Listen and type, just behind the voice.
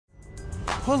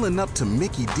Pulling up to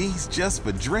Mickey D's just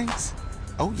for drinks?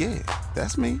 Oh yeah,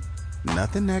 that's me.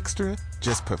 Nothing extra,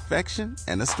 just perfection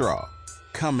and a straw.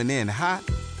 Coming in hot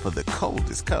for the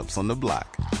coldest cups on the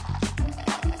block.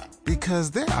 Because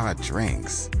there are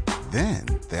drinks. Then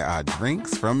there are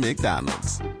drinks from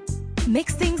McDonald's.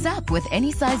 Mix things up with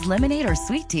any size lemonade or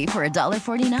sweet tea for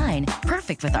 $1.49.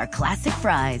 Perfect with our classic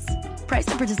fries. Price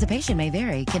and participation may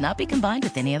vary. Cannot be combined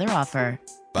with any other offer.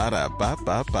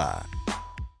 Ba-da-ba-ba-ba.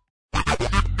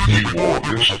 You are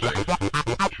listening to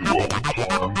Old Time Rock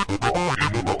and Roll.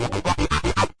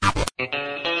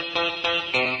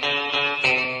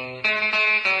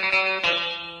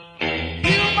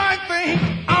 You might think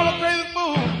I'm a crazy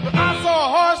fool, but I saw a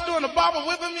horse doing a bobble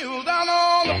with a mule down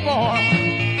on the farm.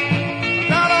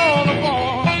 Down on the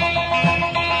farm.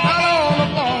 Down on the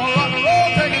farm. Rock and roll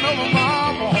taking over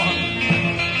my farm.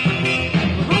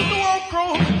 The rooster won't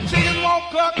crow, chickens won't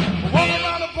cluck. Walking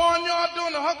around the barnyard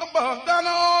doing the hucklebuck. Down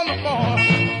on the farm.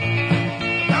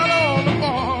 Down on the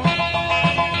farm.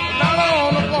 Down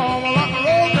on the farm. Rock and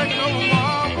roll taking over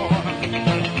my farm.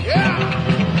 Yeah.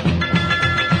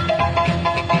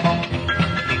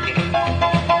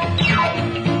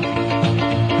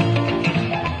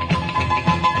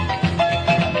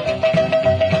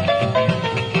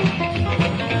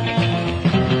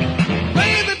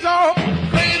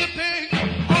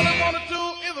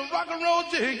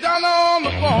 Down on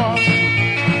the farm,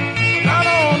 down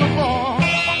on the farm,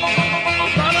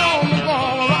 down on the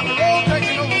farm, rock and roll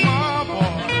taking over my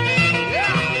farm.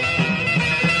 Yeah.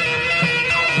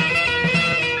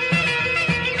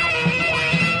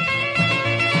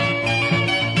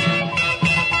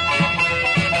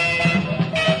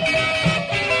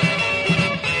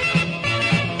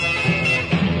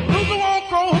 Rooster won't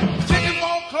crow, chickens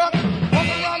won't cluck,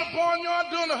 walking around the barnyard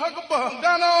doing the hucklebuck.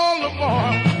 Down on the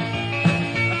farm.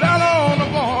 Down on the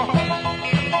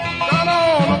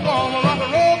farm, rock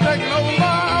and roll taking over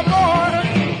my farm.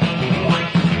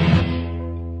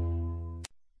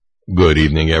 Good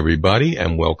evening, everybody,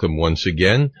 and welcome once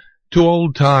again to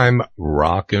Old Time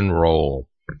Rock and Roll.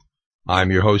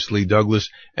 I'm your host, Lee Douglas,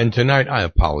 and tonight I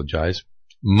apologize.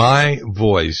 My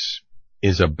voice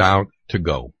is about to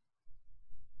go.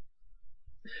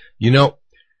 You know,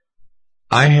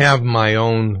 I have my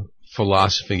own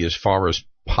philosophy as far as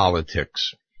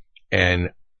politics. And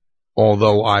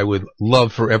although I would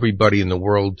love for everybody in the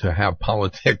world to have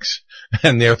politics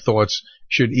and their thoughts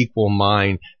should equal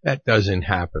mine, that doesn't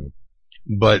happen.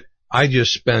 But I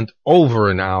just spent over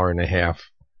an hour and a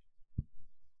half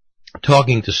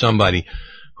talking to somebody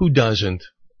who doesn't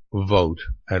vote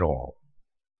at all.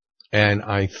 And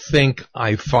I think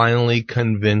I finally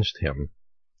convinced him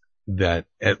that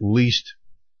at least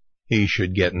he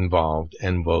should get involved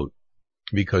and vote.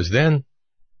 Because then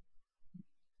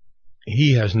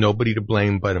he has nobody to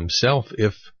blame but himself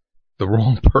if the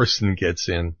wrong person gets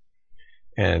in,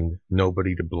 and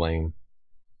nobody to blame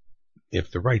if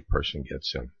the right person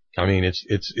gets in. I mean,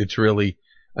 it's really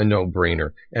a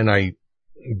no-brainer. And I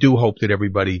do hope that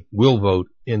everybody will vote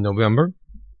in November.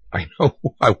 I know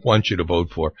who I want you to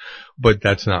vote for, but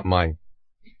that's not my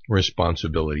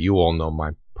responsibility. You all know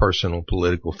my personal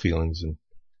political feelings, and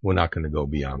we're not going to go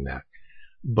beyond that.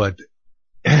 But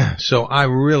so I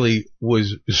really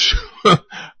was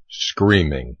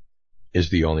screaming is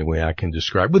the only way I can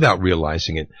describe without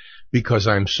realizing it, because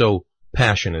I'm so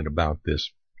passionate about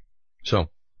this. So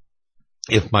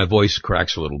if my voice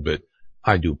cracks a little bit,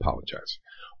 I do apologize.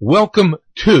 Welcome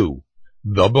to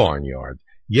the Barnyard.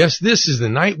 Yes, this is the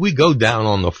night we go down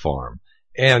on the farm.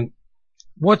 And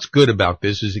what's good about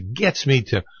this is it gets me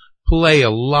to play a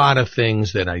lot of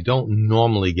things that I don't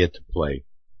normally get to play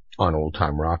on Old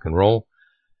Time Rock and Roll.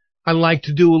 I like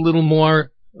to do a little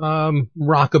more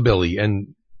rockabilly,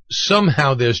 and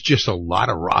somehow there's just a lot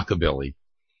of rockabilly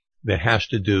that has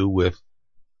to do with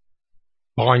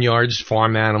barnyards,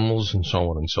 farm animals, and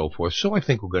so on and so forth. So I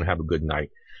think we're going to have a good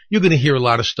night. You're going to hear a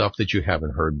lot of stuff that you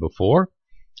haven't heard before,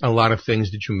 a lot of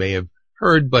things that you may have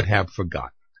heard but have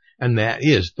forgotten. And that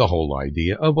is the whole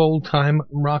idea of Old Time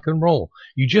Rock and Roll.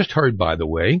 You just heard, by the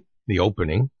way, the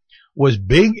opening was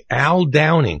Big Al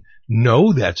Downing.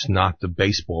 No, that's not the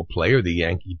baseball player, the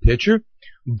Yankee pitcher,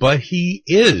 but he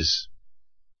is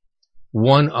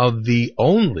one of the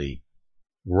only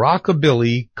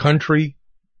rockabilly country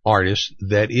artists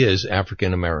that is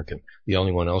African American. The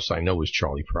only one else I know is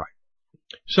Charlie Pride.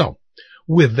 So,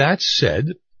 with that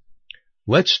said,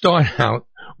 let's start out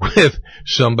with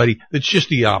somebody that's just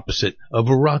the opposite of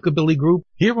a rockabilly group.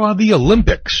 Here are the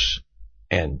Olympics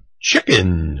and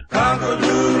Chicken. Fellas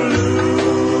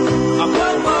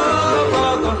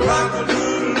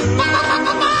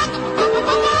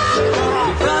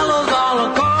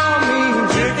all call me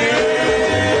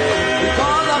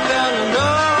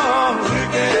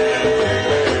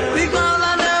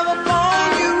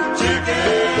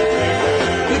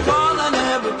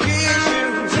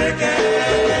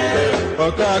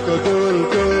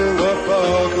cock-a-doodle-doo,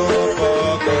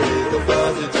 whoop-a-go-whoop-a-go, he's the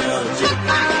fuzzy tailed chicken.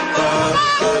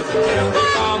 Fuzzy tailed. They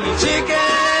call me chicken.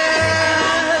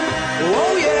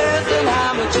 Oh yes, and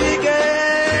I'm a chicken.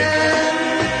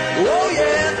 Oh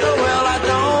yes, well I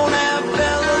don't have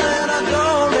feathers and I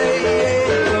don't lay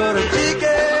eggs, but I'm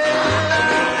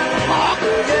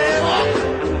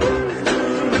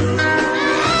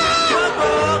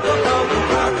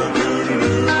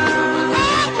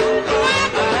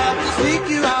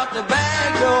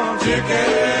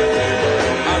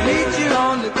chicken. I'll meet you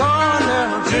on the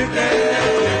corner,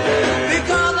 chicken,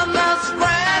 because I'm not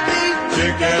scrappy,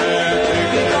 chicken,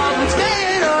 because I'm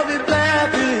scared of it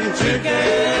flappy,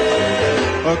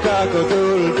 chicken. A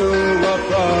cock-a-doodle-doo,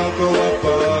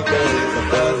 whoop-a-go-whoop-a-go, it's a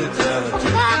fuzzy-tailed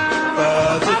chicken,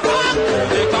 fuzzy-tailed.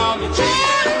 They call me chicken.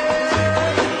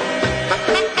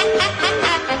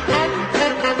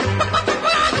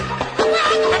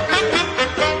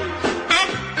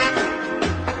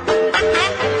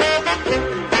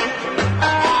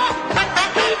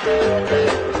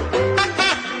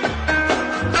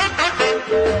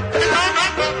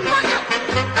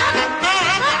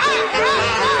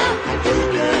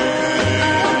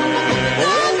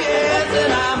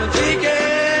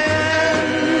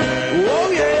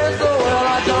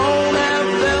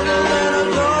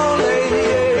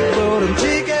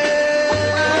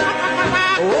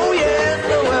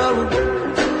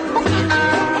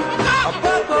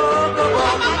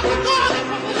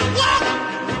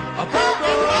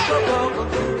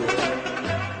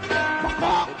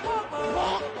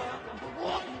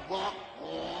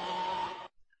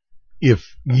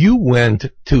 If you went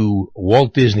to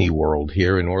Walt Disney World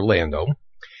here in Orlando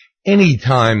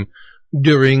anytime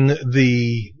during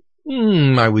the,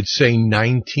 I would say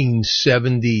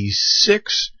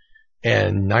 1976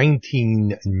 and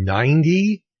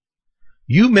 1990,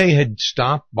 you may have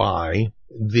stopped by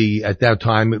at that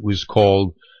time it was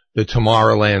called the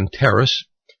Tomorrowland Terrace.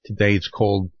 Today it's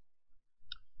called,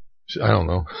 I don't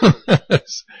know,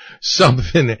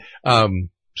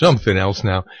 something else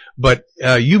now, but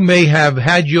you may have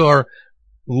had your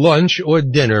lunch or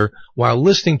dinner while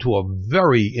listening to a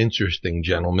very interesting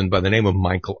gentleman by the name of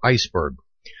Michael Iceberg.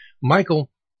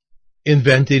 Michael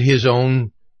invented his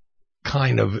own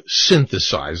kind of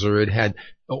synthesizer. It had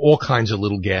all kinds of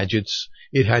little gadgets.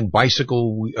 It had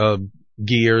bicycle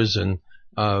gears and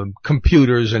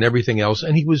computers and everything else,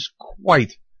 and he was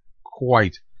quite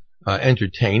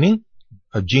entertaining.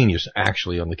 A genius,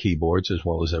 actually, on the keyboards as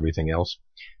well as everything else,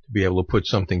 to be able to put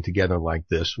something together like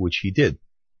this, which he did.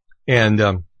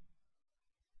 And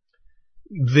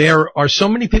there are so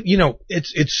many people,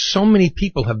 it's so many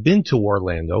people have been to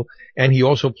Orlando, and he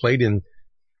also played in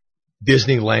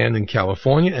Disneyland in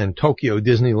California and Tokyo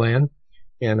Disneyland,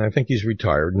 and I think he's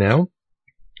retired now.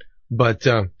 But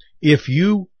if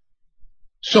you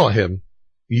saw him,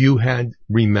 you had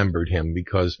remembered him,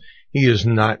 because he is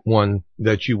not one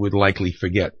that you would likely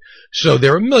forget. So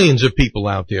there are millions of people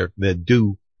out there that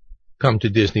do come to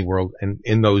Disney World and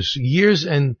in those years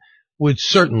and would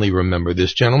certainly remember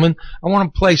this gentleman. I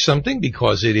want to play something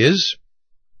because it is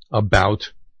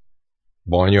about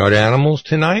barnyard animals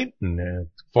tonight and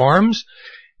farms.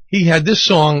 He had this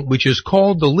song which is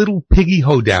called The Little Piggy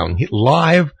Hoedown,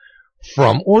 live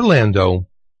from Orlando,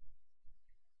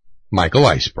 Michael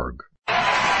Iceberg.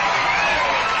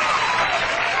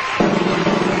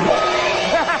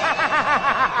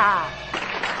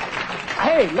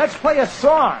 Hey, let's play a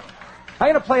song. I'm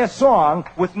going to play a song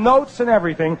with notes and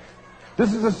everything.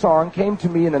 This is a song, came to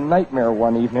me in a nightmare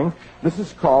one evening. This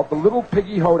is called The Little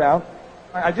Piggy Hoedown.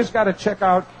 I just got to check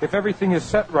out if everything is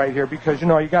set right here, because, you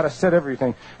got to set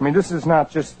everything. I mean, this is not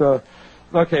just the...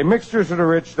 Okay, mixtures are the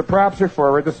rich, the props are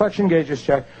forward, the suction gauge is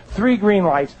checked, 3 green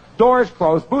lights, doors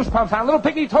closed, boost pumps on, Little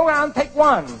Piggy Hoedown, take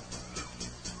 1.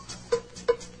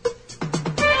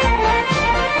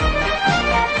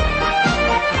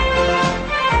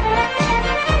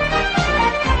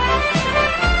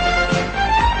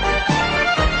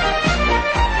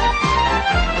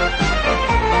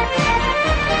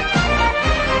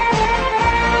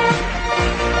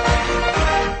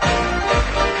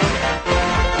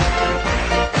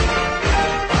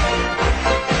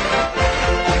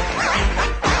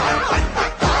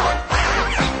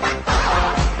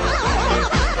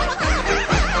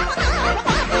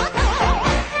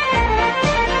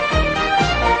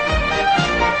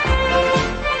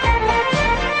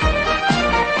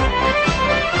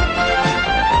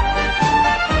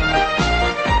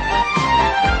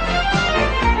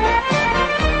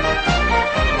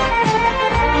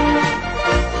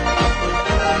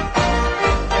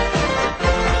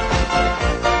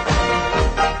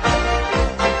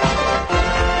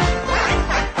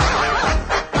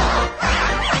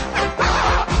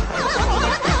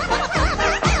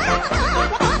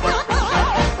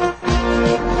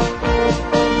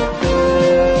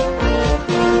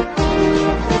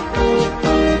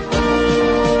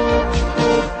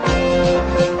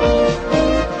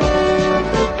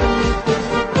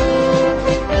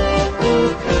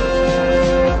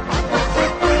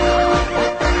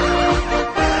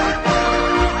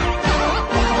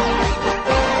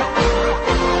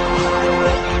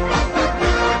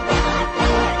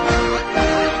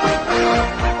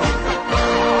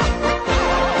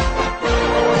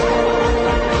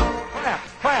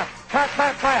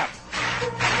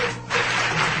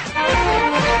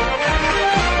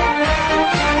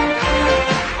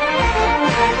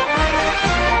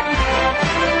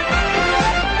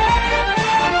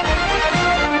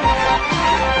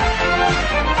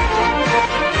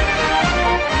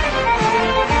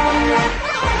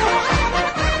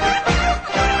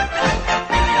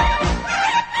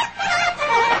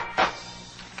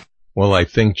 Well, I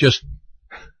think just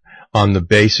on the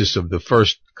basis of the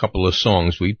first couple of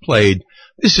songs we played,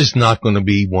 this is not going to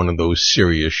be one of those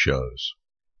serious shows.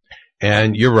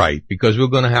 And you're right, because we're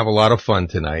going to have a lot of fun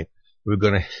tonight. We're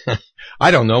going to, I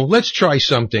don't know, let's try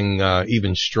something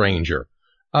even stranger.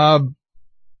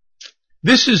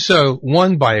 This is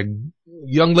one by a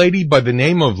young lady by the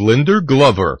name of Linda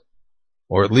Glover,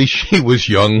 or at least she was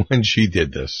young when she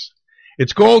did this.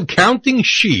 It's called Counting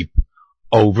Sheep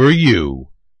Over You.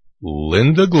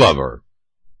 Linda Glover.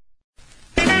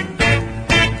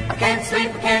 I can't sleep,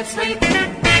 I can't sleep.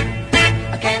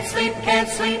 I can't sleep, I can't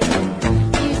sleep.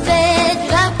 You said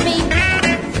you loved me.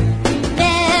 You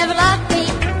never loved me.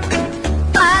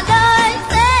 I know you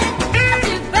said it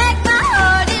to break my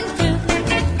heart in two.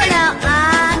 But now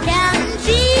I'm counting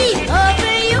sheep over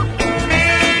you.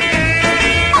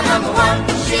 I'm number one,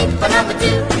 sheep, but number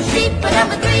two, sheep, but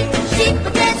number three, sheep,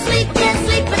 but can't sleep,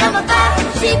 but number five,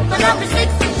 sheep, but number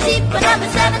six, sheep, but number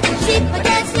seven, sheep, but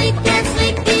can't sleep,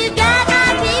 you got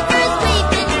my papers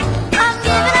weeping. I'm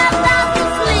giving up on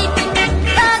sleeping,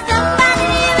 'cause somebody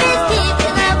new is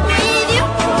keeping up with you.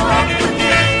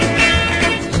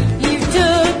 You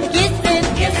took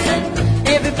kissing,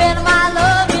 every bit of my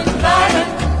loving,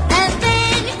 and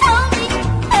then you told me,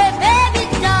 hey baby,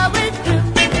 it's always true.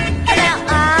 And now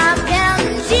I'm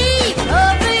counting sheep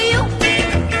over you.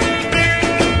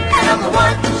 And number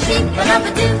one, sheep, but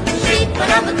number two, sheep, but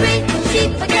number three,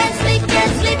 sheep, but can't sleep,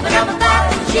 but number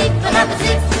five, sheep, but number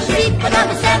six, sheep, but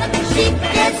number seven, sheep,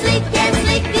 but can't sleep,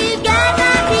 you got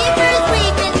my papers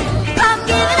weeping. I'm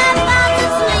giving up on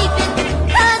sleeping,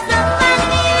 'cause somebody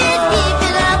new is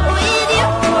keeping up with you.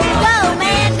 Go,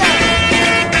 man, go.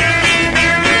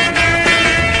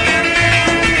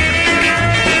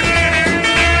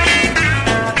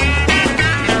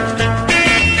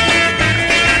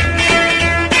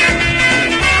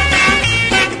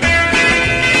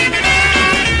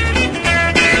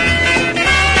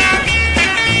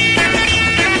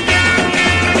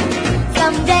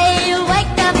 Someday you'll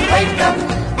wake up,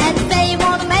 and say you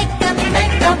wanna make up.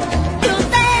 You'll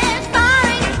stand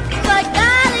fine, but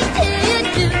darling, till you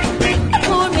do,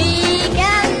 for me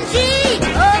counting sheep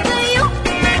over you.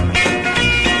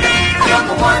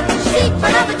 Number one, sheep,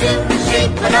 but number two,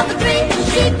 sheep, but number three,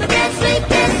 sheep, but can't sleep,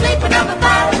 but number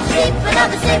five, sheep, but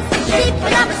number six, sheep,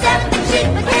 but number seven, sheep,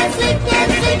 but can't sleep,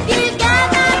 you got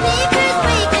my papers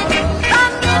weeping.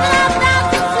 I'm giving up on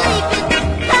sleeping,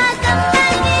 'cause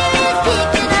somebody new is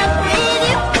keeping up with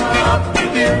you.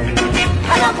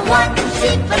 Number one,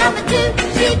 sheep, but number two,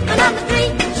 sheep, but number three,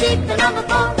 sheep, but number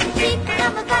four, sheep, but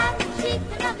number five, sheep,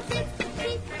 but number six,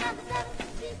 sheep, but number seven,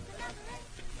 sheep, but number eight.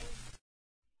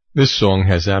 This song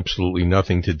has absolutely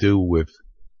nothing to do with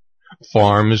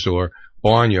farms or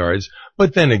barnyards,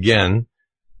 but then again,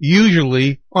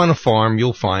 usually on a farm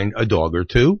you'll find a dog or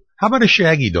two. How about a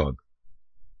shaggy dog?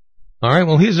 All right,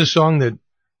 well, here's a song that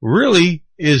really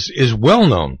is well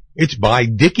known. It's by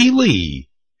Dickie Lee,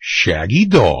 Shaggy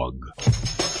Dog.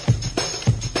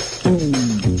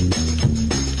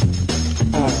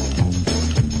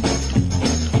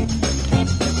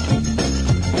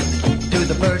 To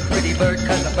the bird, pretty bird,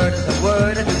 'cause the bird is a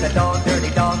word. To the dog, dirty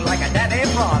dog, like a daddy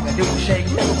frog. Do shake,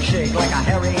 like a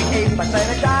hairy ape. I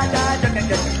said a die, duck,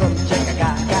 come, check a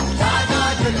guy, die,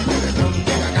 come,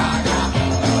 check a guy,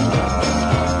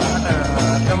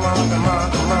 come on,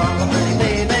 pretty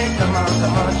baby, come on,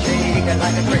 shake it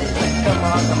like a crazy. Come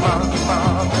on,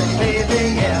 pretty baby,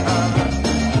 yeah.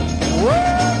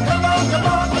 Whoa, come on,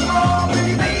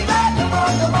 pretty baby, come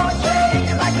on, shake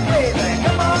it like a crazy.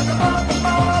 Come on,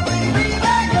 pretty baby,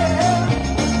 yeah.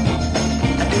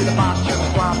 Do the box, sugar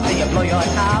swamp, till you blow your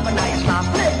top, and now you stop,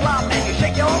 flip flop, and you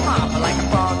shake your mop like a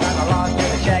frog.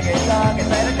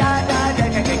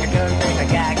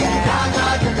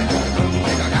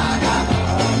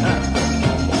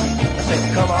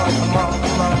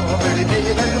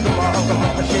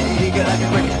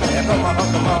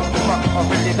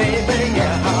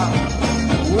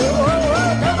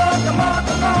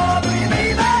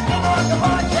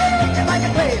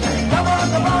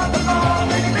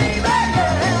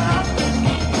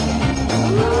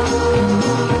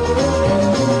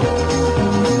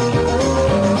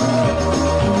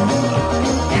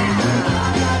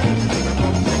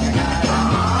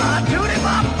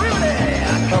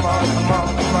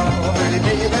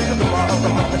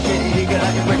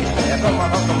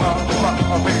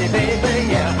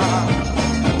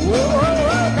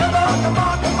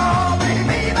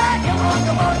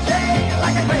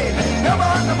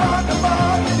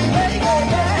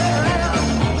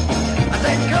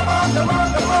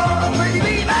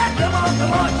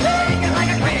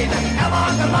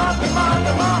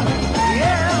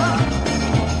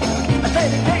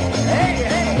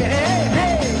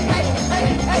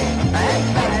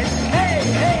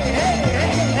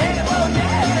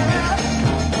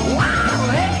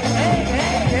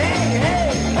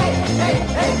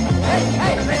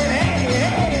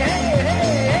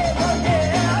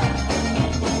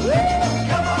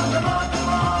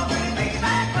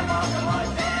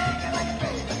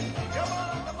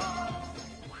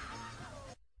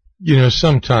 You know,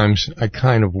 sometimes I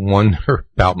kind of wonder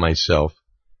about myself.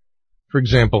 For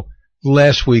example,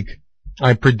 last week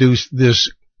I produced this,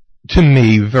 to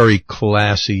me, very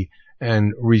classy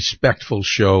and respectful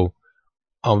show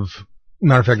of,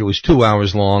 matter of fact, it was 2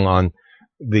 hours long on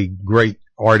the great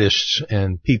artists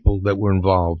and people that were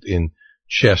involved in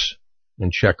chess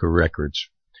and checker records.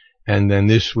 And then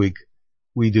this week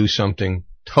we do something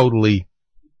totally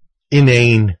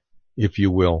inane, if you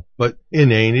will, but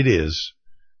inane it is.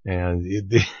 And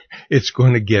it's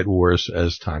going to get worse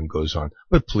as time goes on.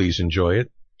 But please enjoy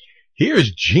it.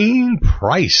 Here's Gene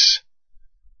Price.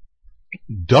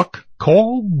 Duck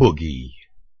Call Boogie.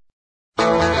 Well,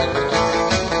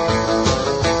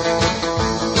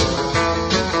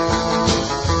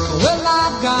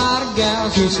 I got a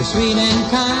gal, she's so sweet and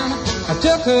kind. I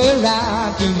took her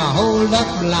out to my hold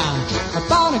up line. I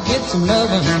thought I'd get some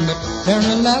lovin', but turn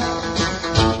her luck.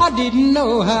 I didn't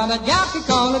know how that gal could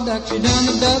call a duck. She done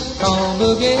the duck call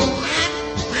boogie.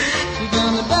 She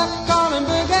done the duck callin'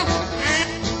 boogie.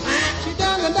 She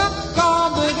done the duck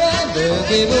call boogie.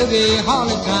 Boogie, boogie, all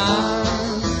the time.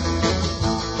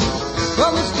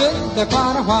 Well, we stood there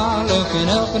quite a while looking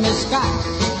up in the sky.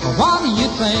 What do you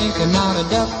think? And not a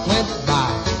duck went by.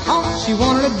 All she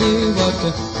wanted to do was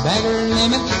to bag her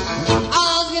limit.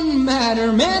 I was getting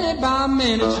madder minute by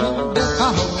minute. She done the duck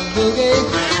call boogie.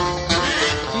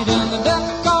 She done the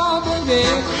duck call boogie.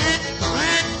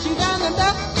 She done the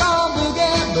duck call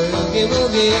boogie. Boogie,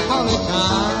 boogie, all the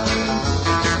time.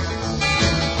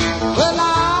 Well, I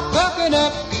puckered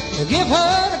up to give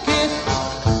her a kiss.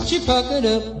 She puckered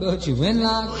up, but she went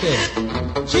like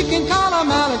this. She can call her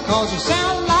mallet, cause she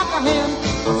sounds like a hen.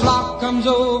 The flock comes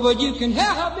over, you can hear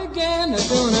her begin. They're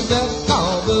doing a duck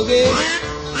call boogie.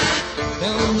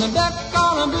 Doing the duck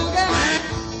call boogie.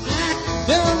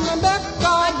 Doing the duck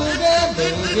call boogie.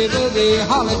 Boogie, boogie,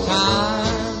 all the time.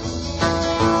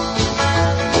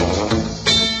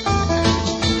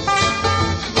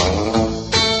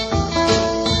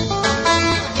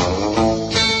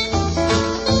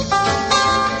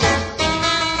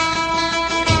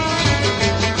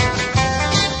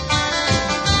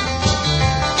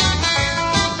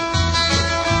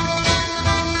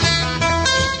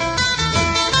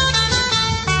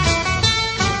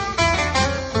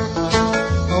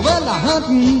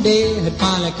 Hunting day had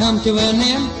finally come to an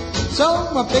end, so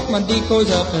I picked my decoys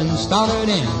up and started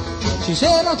in. She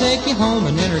said, I'll take you home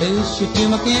and introduce you to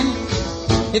my kin.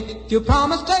 If you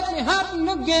promise, take me hunting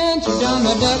again. She done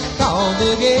the duck call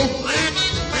boogie.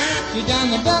 She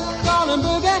done the duck callin'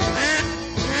 boogie.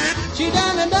 She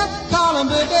done the duck callin'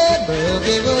 boogie.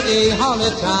 Boogie, boogie, all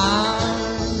the time.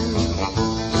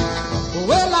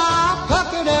 Well, I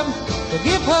puckered up to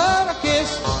give her a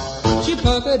kiss. She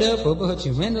puckered up, but she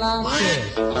went like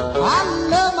this. I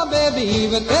love my baby,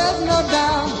 but there's no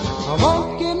doubt I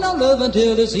won't get no love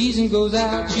until the season goes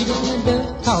out. She does the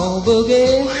duck call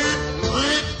boogie.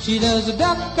 She does the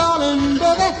duck callin'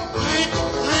 boogie.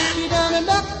 She does the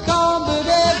duck call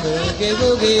boogie. Boogie,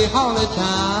 boogie, all the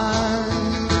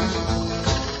time.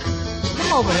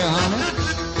 Come over here,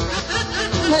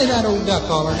 honey. Lay that old duck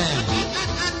caller down.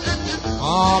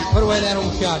 Oh, put away that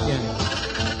old shotgun.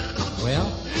 Well,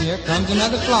 here comes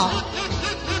another flock.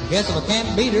 I guess if I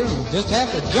can't beat her, we'll just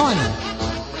have to join her.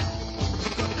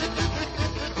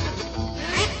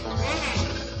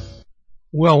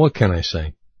 Well, what can I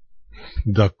say?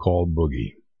 Duck Call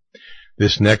Boogie.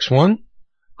 This next one,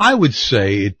 I would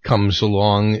say it comes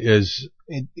along as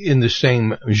in the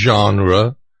same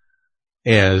genre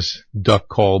as Duck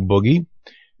Call Boogie.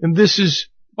 And this is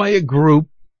by a group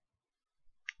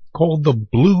called the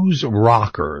Blues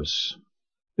Rockers.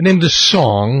 The name of the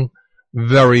song,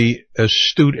 very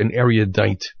astute and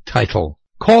erudite title,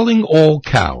 Calling All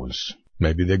Cows.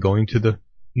 Maybe they're going to the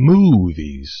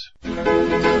movies.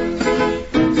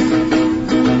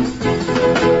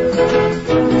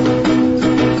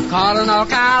 Calling all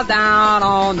cows down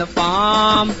on the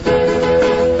farm.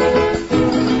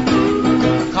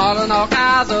 Calling all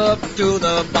cows up to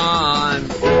the barn.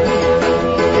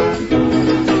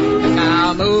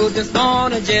 I moved this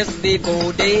morning just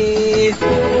before day. You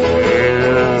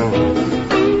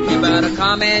better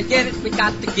come and get it, we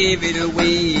got to give it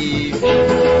away.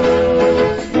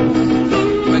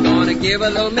 We're gonna give a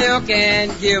little milk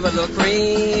and give a little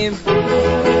cream.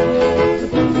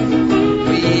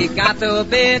 We got the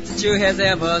best that you has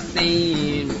ever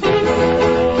seen.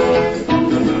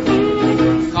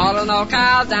 Calling all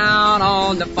cows down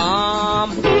on the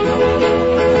farm.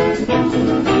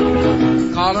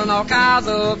 Calling all cows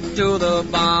up to the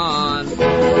barn.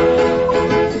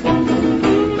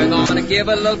 We're gonna give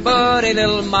a little buddy,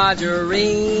 little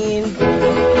margarine,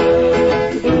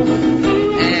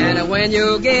 and And when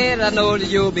you get it, I know that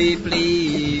you'll be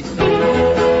pleased.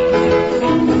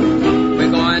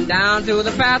 We're going down to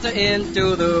the pasture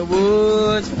into the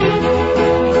woods.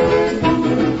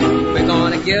 We're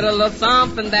gonna get a little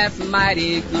something that's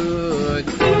mighty good.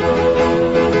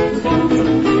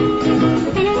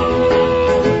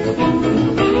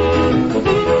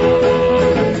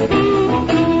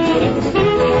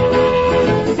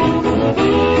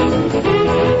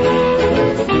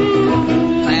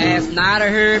 Last night I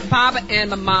heard Papa and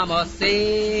my mama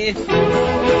say, you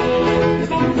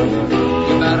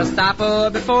better stop her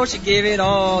before she give it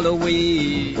all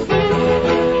away.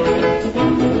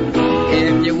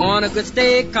 If you want a good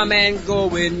steak, come and go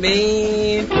with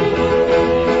me.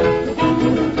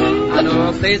 I know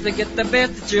a place to get the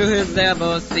best that you has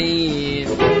ever seen.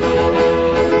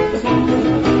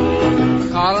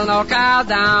 Calling all cows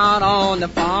down on the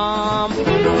farm.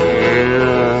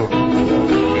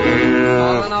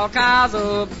 Calling all cows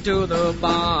up to the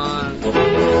barn.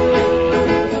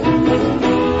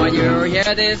 When you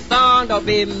hear this song, don't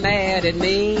be mad at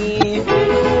me.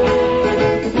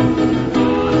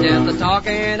 I'm just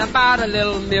talking about a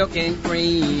little milk and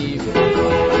cream.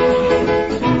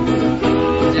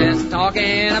 Just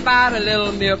talking about a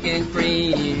little milk and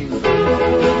cream.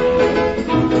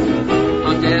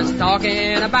 I'm just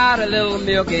talking about a little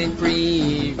milk and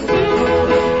cream.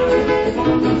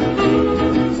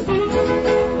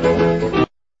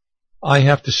 I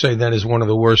have to say that is one of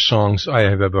the worst songs I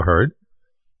have ever heard.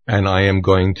 And I am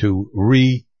going to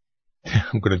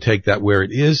I'm going to take that where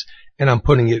it is, and I'm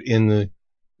putting it in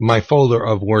my folder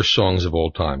of worst songs of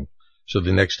all time. So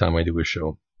the next time I do a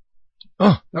show.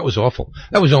 Oh, that was awful.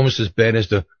 That was almost as bad as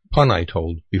the pun I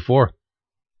told before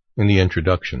in the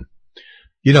introduction.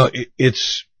 You know,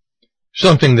 it's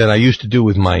something that I used to do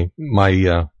with my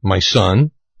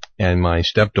son and my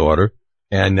stepdaughter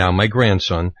and now my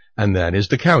grandson, and that is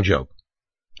the cow joke.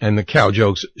 And the cow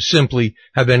jokes simply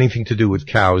have anything to do with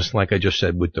cows, like I just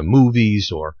said, with the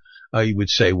movies, or you would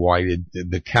say, why did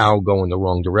the cow go in the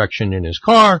wrong direction in his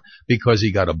car? Because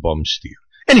he got a bum steer.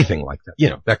 Anything like that, you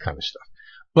know, that kind of stuff.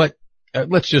 But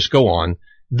let's just go on.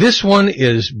 This one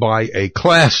is by a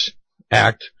class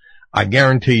act. I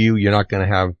guarantee you're not going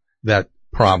to have that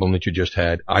problem that you just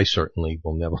had. I certainly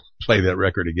will never play that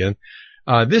record again.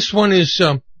 This one is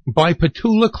by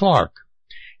Petula Clark,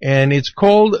 and it's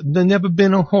called "There Never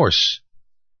Been a Horse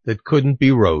That Couldn't Be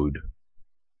Rode."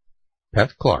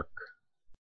 Pat Clark.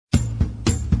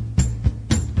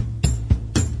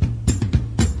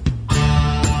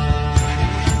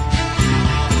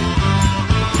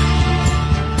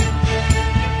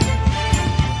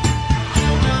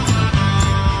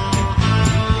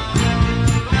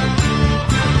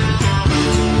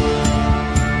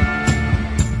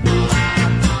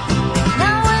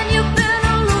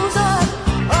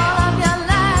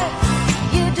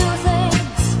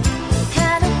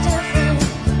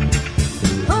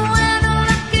 Oh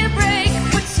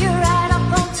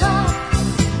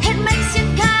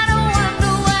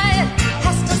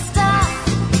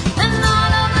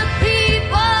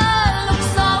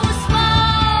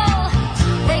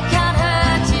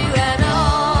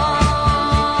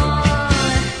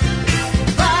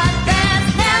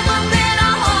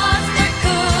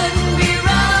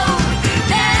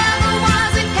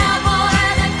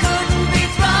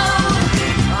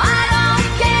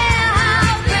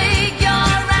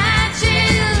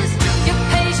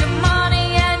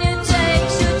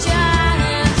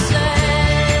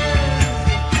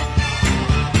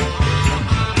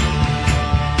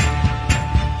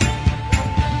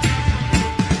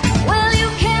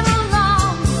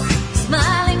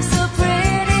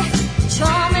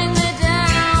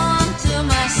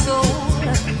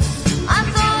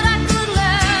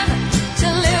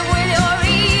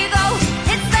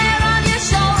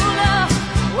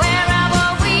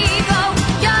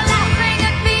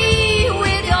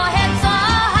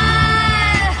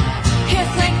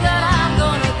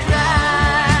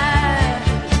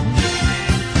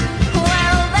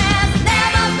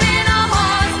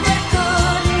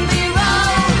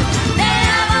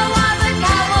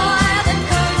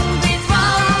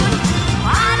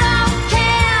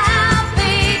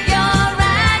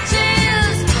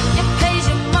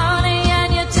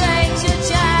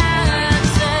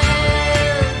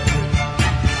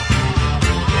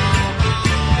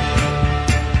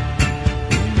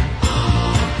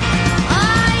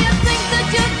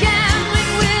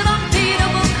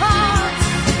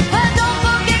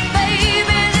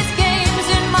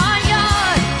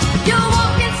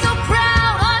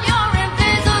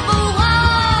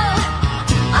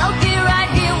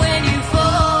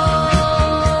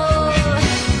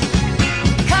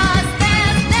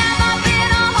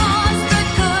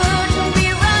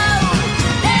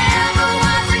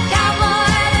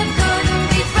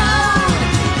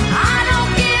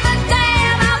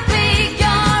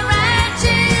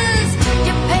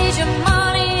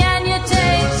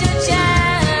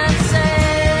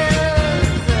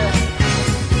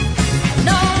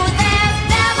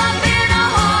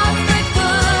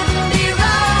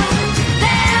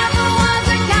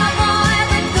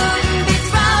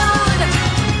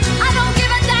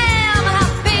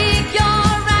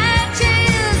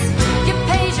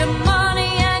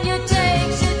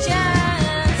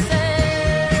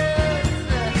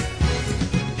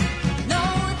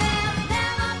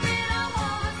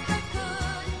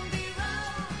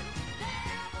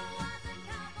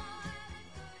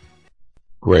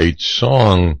Great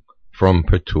song from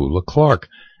Petula Clark.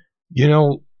 You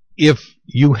know, if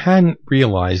you hadn't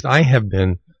realized, I have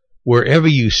been, wherever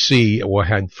you see or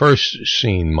had first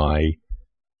seen my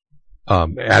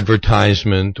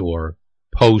advertisement or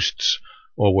posts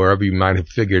or wherever you might have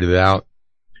figured it out,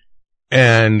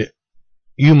 and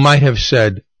you might have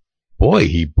said, boy,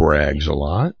 he brags a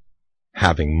lot,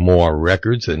 having more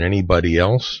records than anybody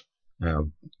else.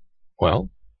 Well,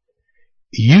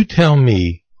 you tell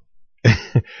me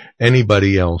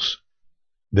anybody else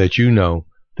that you know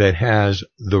that has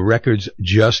the records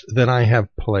just that I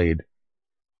have played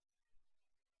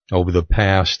over the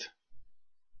past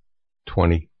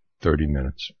 20, 30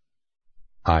 minutes.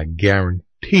 I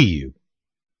guarantee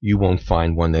you won't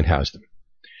find one that has them.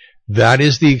 That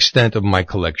is the extent of my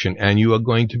collection, and you are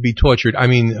going to be tortured.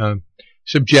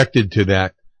 Subjected to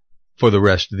that for the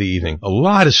rest of the evening. A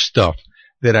lot of stuff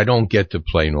that I don't get to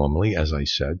play normally, as I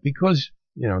said, because,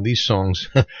 these songs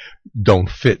don't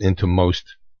fit into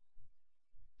most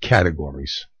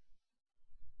categories.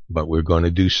 But we're going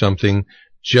to do something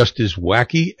just as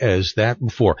wacky as that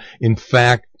before. In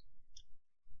fact,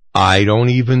 I don't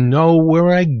even know where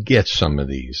I get some of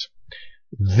these.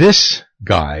 This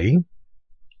guy,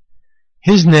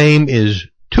 his name is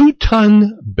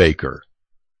 2-Ton Baker.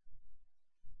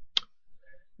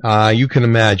 You can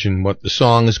imagine what the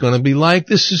song is going to be like.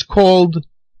 This is called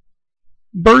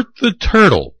Bert the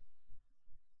Turtle,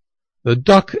 the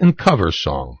duck and cover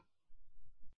song.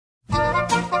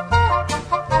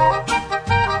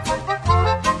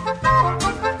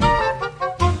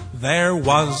 There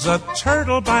was a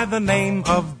turtle by the name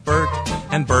of Bert,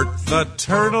 and Bert the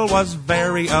turtle was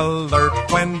very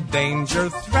alert. When danger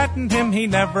threatened him, he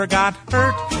never got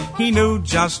hurt. He knew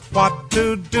just what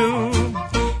to do.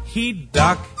 He'd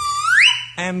duck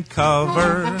and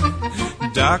cover,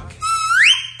 duck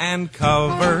and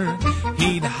cover.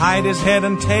 He'd hide his head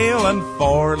and tail and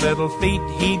 4 little feet.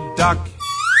 He'd duck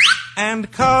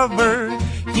and cover.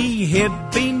 He hid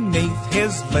beneath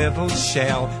his little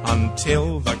shell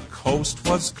until the coast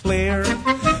was clear.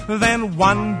 Then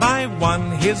one by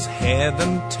one his head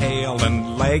and tail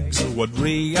and legs would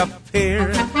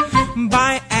reappear.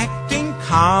 By acting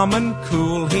calm and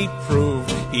cool he proved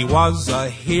he was a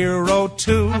hero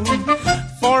too.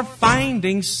 For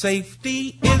finding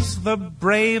safety is the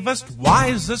bravest,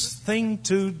 wisest thing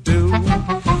to do.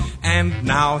 And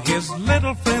now his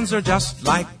little friends are just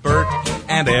like Bert,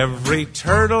 and every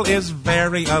turtle is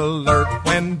very alert.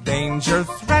 When danger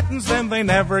threatens them, they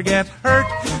never get hurt.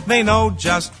 They know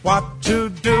just what to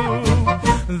do.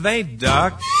 They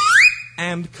duck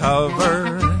and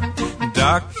cover,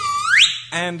 duck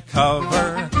and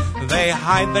cover. They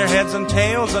hide their heads and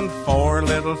tails and 4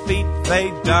 little feet.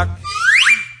 They duck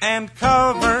and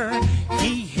cover.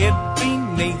 He hid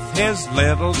beneath his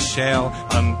little shell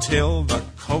until the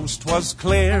coast was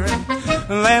clear.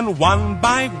 Then one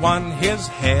by one his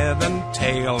head and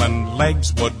tail and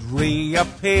legs would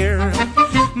reappear.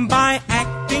 By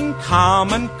acting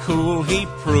calm and cool he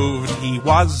proved he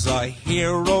was a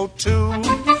hero too.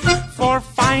 For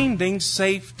finding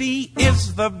safety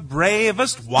is the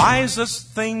bravest, wisest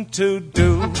thing to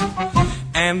do.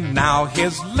 And now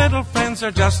his little friends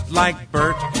are just like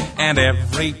Bert, and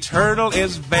every turtle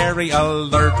is very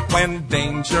alert. When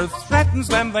danger threatens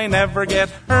them, they never get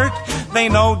hurt. They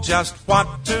know just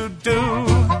what to do.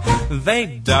 They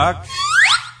duck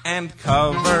and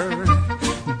cover,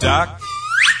 duck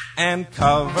and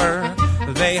cover.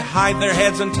 They hide their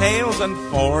heads and tails and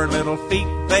 4 little feet.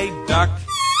 They duck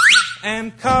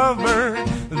and cover.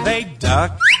 They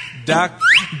duck, duck,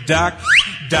 duck,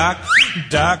 duck,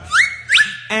 duck,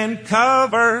 and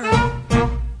cover.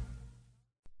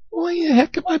 Why the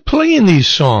heck am I playing these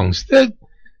songs?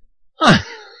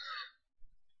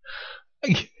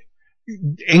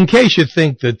 In case you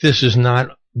think that this is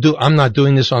I'm not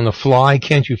doing this on the fly,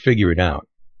 can't you figure it out?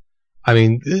 I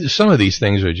mean, some of these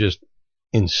things are just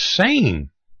insane.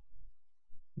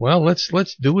 Well,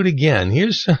 let's do it again.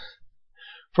 Here's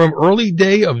from early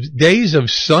days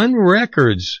of Sun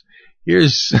Records.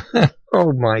 Here's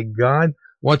oh my God,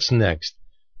 what's next?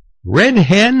 Red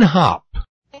Hen Hop.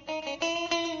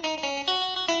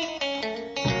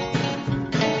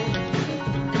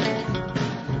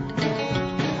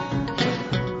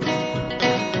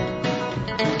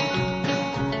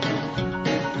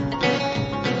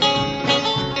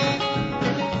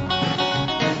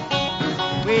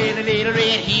 Well, a little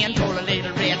red hen told a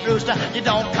little red rooster, you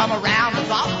don't come around as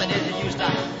often as you used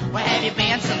to. Where have you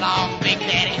been so long, Big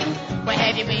Daddy? Where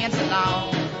have you been so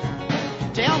long?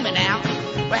 Tell me now,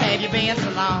 where have you been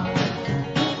so long?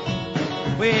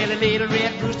 Well, a little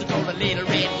red rooster told a little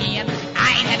red hen,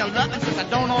 I ain't had no lovin' since I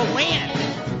don't know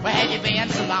when. Where have you been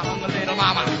so long, little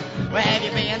mama? Where have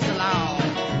you been so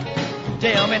long?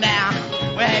 Tell me now,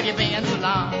 where have you been so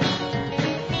long?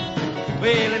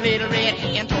 Well, a little red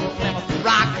hen told a Plymouth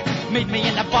Rock, meet me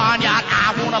in the barnyard,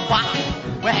 I want a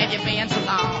buck. Where have you been so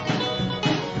long?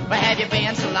 Where have you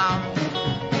been so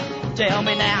long? Tell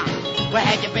me now, where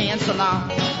have you been so long?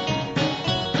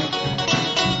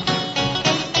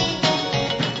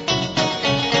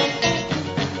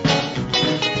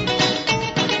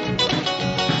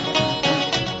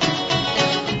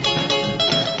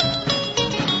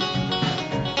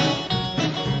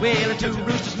 Well, the two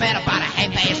roosters met about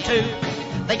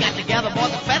 2:30. They got together, boy,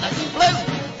 the feathers flew.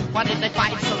 Why did they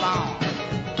fight so long?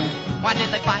 Why did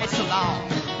they fight so long?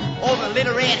 Over a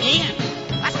little red hen.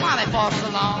 That's why they fought so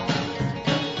long.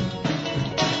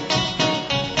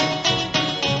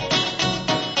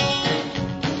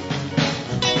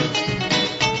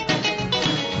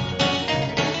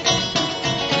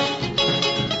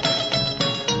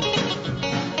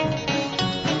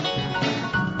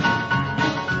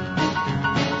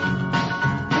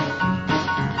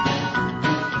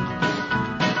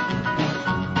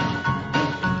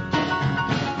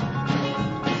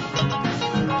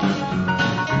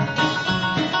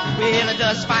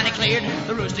 Finally cleared,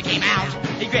 the rooster came out.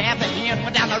 He grabbed the hen,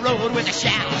 went down the road with a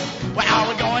shout. Where are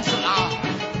we going so long?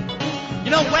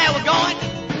 You know where we're going?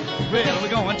 Well, we're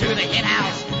going to the hen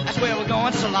house. That's where we're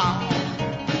going so long.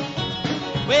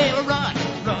 Well, run,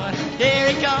 run, here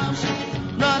he comes.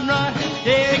 Run, run,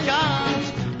 here he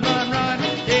comes. Run, run,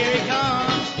 here he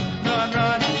comes. Run,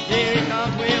 run, here he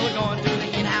comes. Well, we're going to the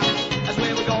hen house. That's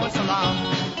where we're going so long.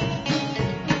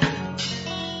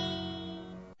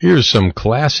 Here's some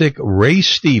classic Ray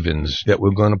Stevens that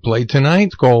we're going to play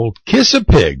tonight called Kiss a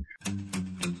Pig.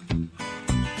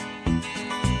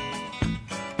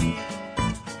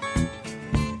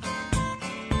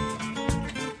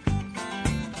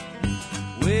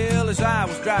 Well, as I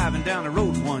was driving down the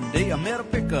road one day, I met a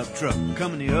pickup truck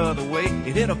coming the other way.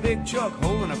 It hit a big truck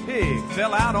holding a pig,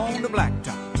 fell out on the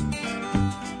blacktop.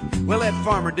 Well, that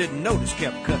farmer didn't notice,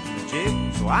 kept cutting the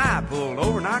jig. So I pulled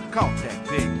over and I caught that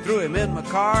pig, threw him in my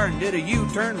car and did a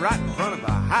U-turn right in front of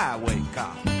a highway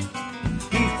cop.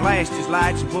 He flashed his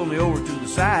lights and pulled me over to the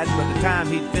side. By the time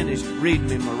he'd finished reading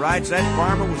me my rights, that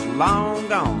farmer was long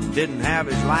gone, didn't have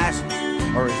his license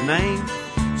or his name.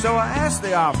 So I asked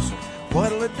the officer,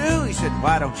 what'll it do? He said,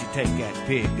 why don't you take that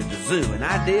pig to the zoo? And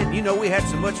I did. You know, we had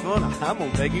so much fun, I'm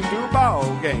gonna take him to a ball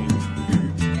game.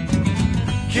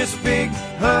 Kiss a pig,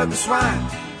 hug a swine.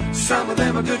 Some of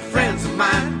them are good friends of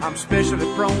mine. I'm especially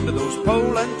prone to those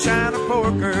Poland China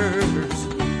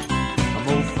porkers. I'm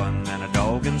more fun than a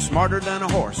dog and smarter than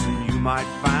a horse, and you might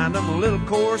find them a little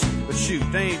coarse, but shoot,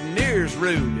 they ain't near as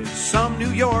rude as some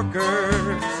New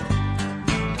Yorkers.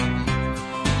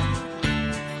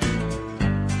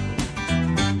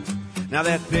 Now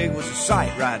that pig was a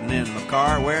sight riding in my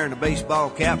car, wearing a baseball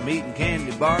cap and eating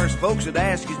candy bars. Folks would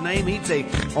ask his name, he'd say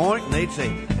oink, and they'd say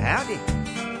howdy.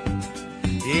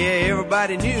 Yeah,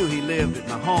 everybody knew he lived at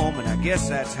my home, and I guess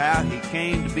that's how he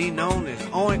came to be known as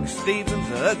Oink Stevens,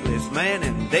 the ugliest man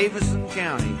in Davison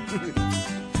County.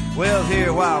 Well, here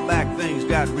a while back things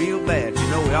got real bad. You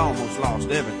know, we almost lost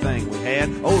everything we had.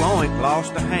 Old Oink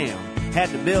lost a ham, had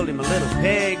to build him a little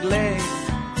peg leg.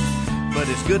 But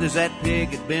as good as that pig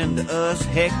had been to us,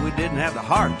 heck, we didn't have the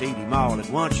heart to eat him all at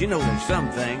once. You know, there's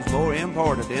some things more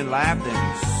important in life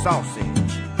than sausage.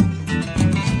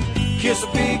 Kiss a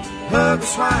pig, hug a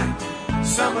swine.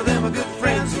 Some of them are good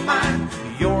friends of mine.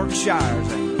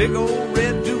 Yorkshires and big old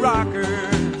red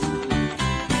do-rockers.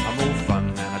 I'm more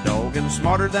fun than a dog and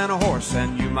smarter than a horse,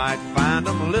 and you might find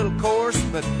them a little coarse,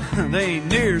 but they ain't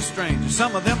near as strange as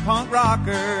some of them punk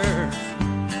rockers.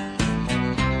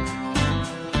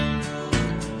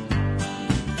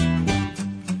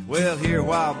 Well, here a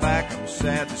while back, I'm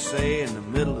sad to say, in the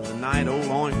middle of the night, old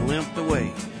Oink limped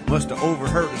away. Must have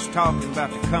overheard us talking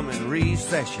about the coming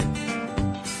recession.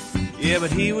 Yeah,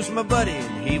 but he was my buddy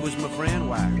and he was my friend.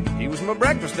 Why, he was my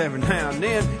breakfast every now and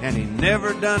then, and he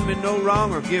never done me no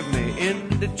wrong or give me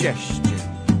indigestion.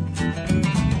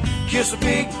 Kiss a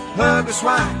pig, hug a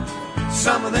swine.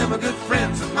 Some of them are good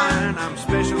friends of mine. I'm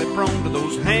especially prone to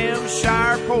those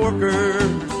Hampshire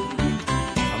porkers.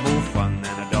 More fun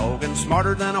than a dog and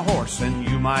smarter than a horse, and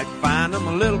you might find them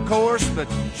a little coarse, but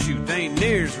shoot, they ain't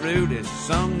near as rude as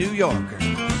some New Yorkers.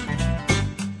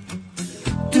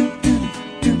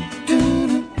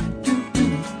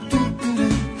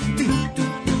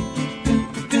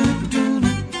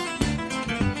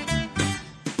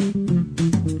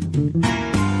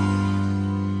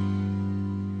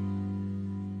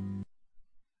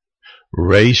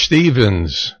 Ray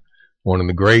Stevens, one of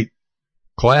the great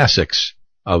classics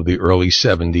of the early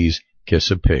 70s,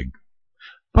 Kiss a Pig.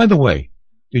 By the way,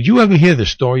 did you ever hear the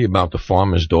story about the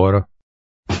farmer's daughter?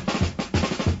 Oh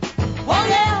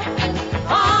yeah,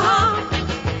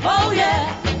 oh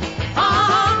yeah,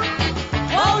 oh yeah,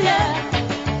 oh yeah,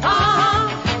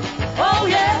 oh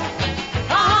yeah,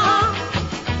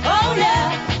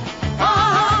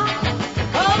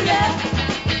 oh yeah.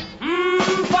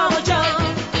 Farmer John,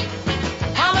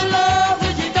 I'm in love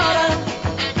with your daughter.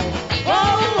 Oh,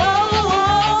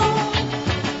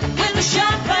 with the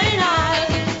champagne eyes.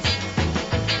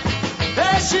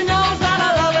 Yeah, she knows that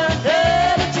I love her.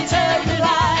 Yeah, but she tells me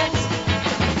lies.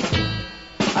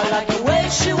 I like the way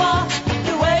she walks,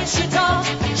 the way she talks.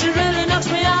 She really knocks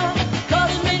me out,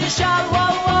 causes me to shout,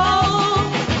 whoa,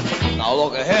 whoa. Now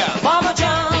look at here. Mama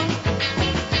John,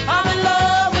 I'm in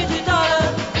love with your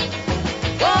daughter.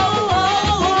 Whoa,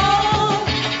 whoa, whoa,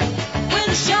 with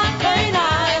the champagne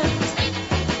eyes.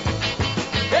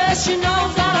 Yeah, she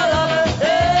knows that I love her.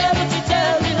 Yeah, but she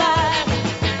tells me lies.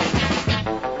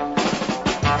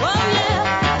 Oh yeah,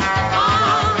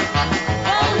 oh yeah,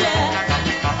 oh yeah,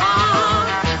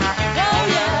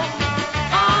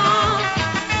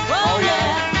 oh yeah,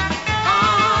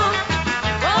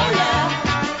 oh yeah,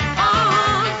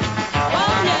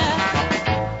 oh yeah.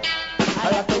 I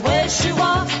like the way she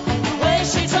walks, the way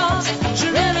she talks. She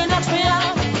really knocks me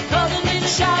out, causing me to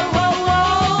shout, whoa,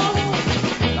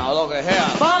 whoa. Now look at here.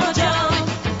 Farmer John,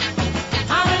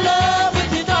 I'm in love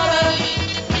with your daughter.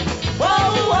 Whoa,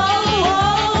 whoa,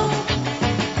 whoa,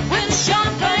 with the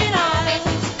champagne eyes.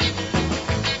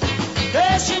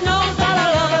 Yeah, she knows that I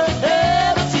love her.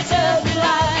 Yeah, but she tells me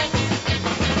lies.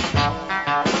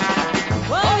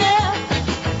 Oh yeah,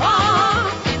 oh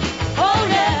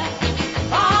yeah,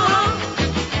 oh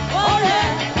yeah, oh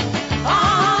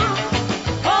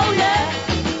yeah,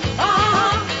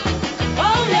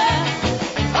 oh yeah.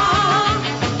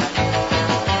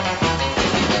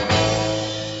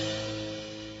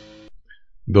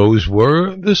 Those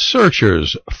were the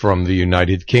Searchers from the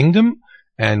United Kingdom.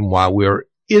 And while we're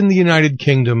in the United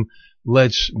Kingdom,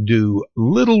 let's do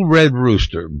Little Red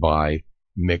Rooster by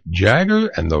Mick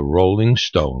Jagger and the Rolling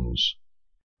Stones.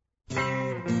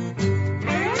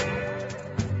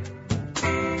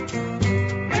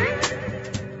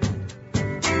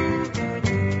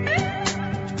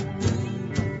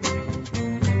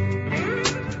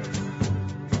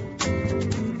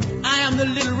 I am the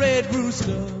little red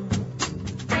rooster,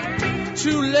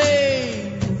 too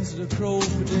lazy to crow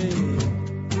for day.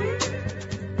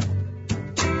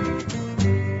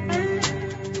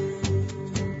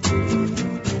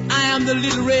 I am the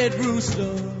little red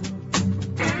rooster,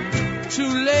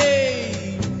 too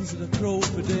lazy to crow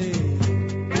for day.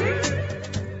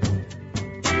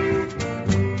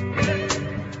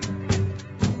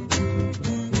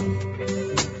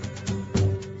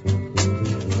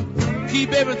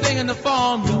 Keep everything in the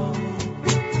farmyard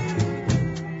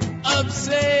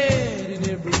upset in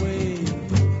every way.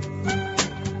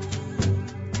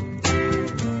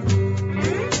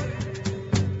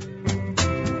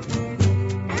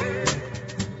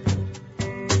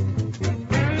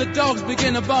 The dogs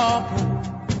begin to bark,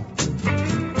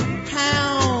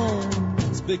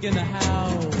 hounds begin to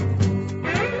howl.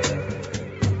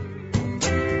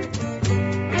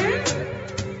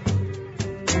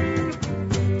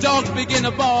 Dogs begin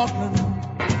to bark,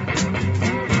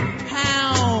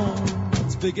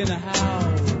 hounds begin to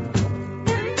howl.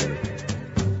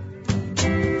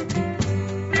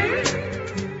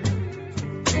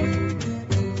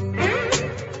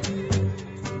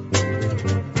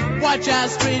 Watch out,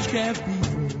 strange cat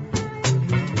people,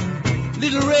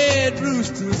 little red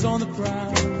roosters on the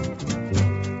prowl.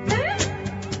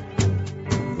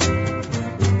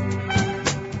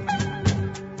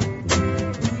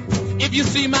 If you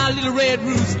see my little red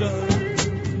rooster,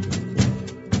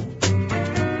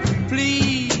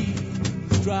 please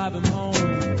drive him home.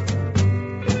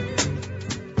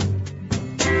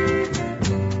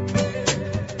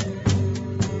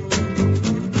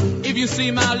 If you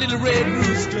see my little red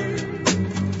rooster,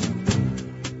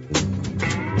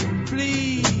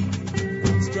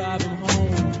 please drive him home.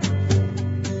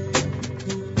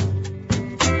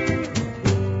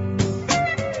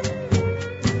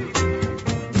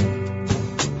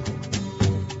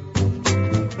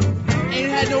 Ain't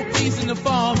had no peace in the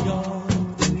farmyard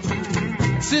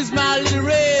since my little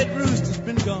red rooster's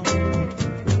been gone.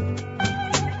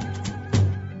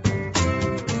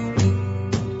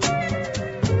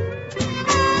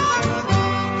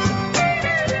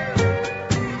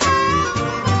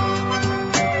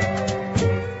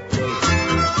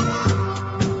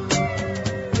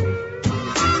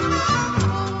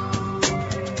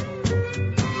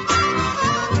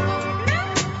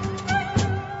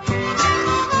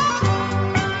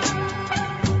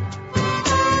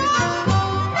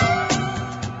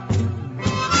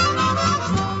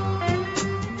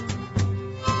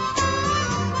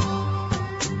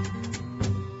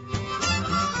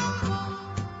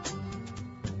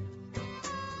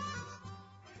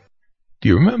 Do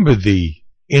you remember the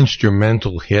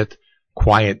instrumental hit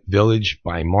Quiet Village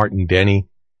by Martin Denny?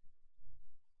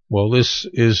 Well, this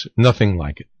is nothing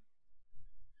like it.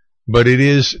 But it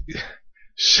is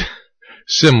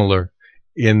similar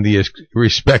in the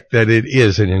respect that it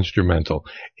is an instrumental.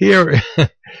 Here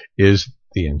is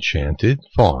The Enchanted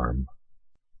Farm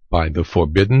by the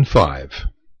Forbidden Five.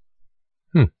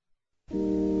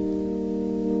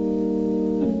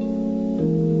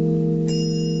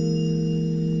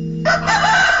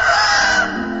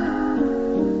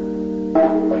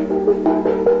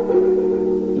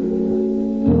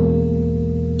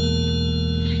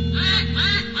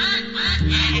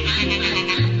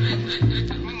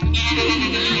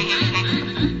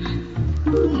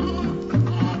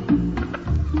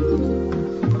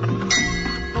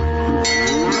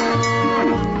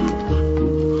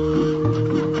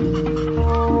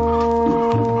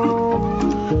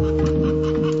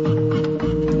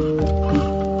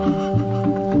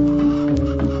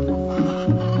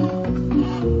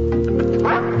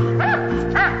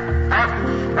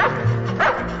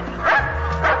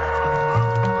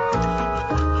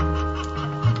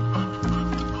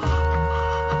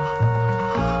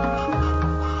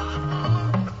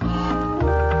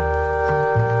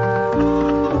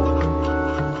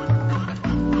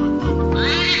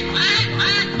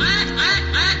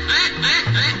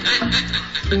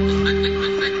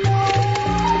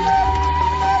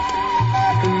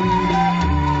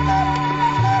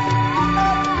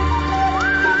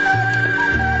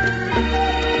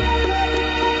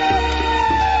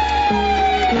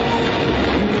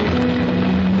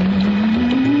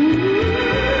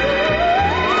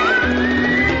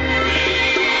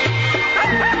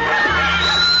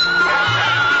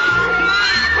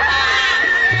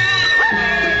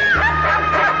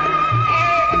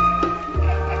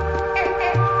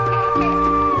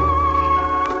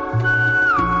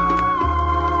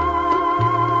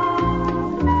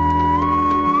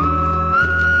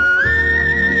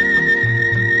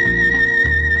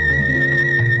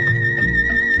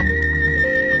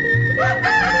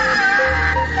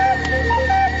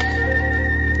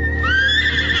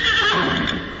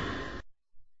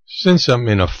 Since I'm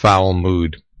in a foul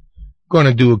mood, I'm going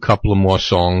to do a couple of more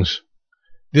songs.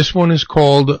 This one is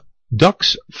called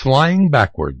Ducks Flying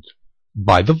Backward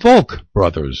by the Volk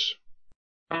Brothers.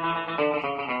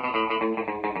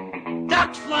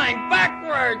 Ducks flying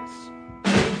backwards!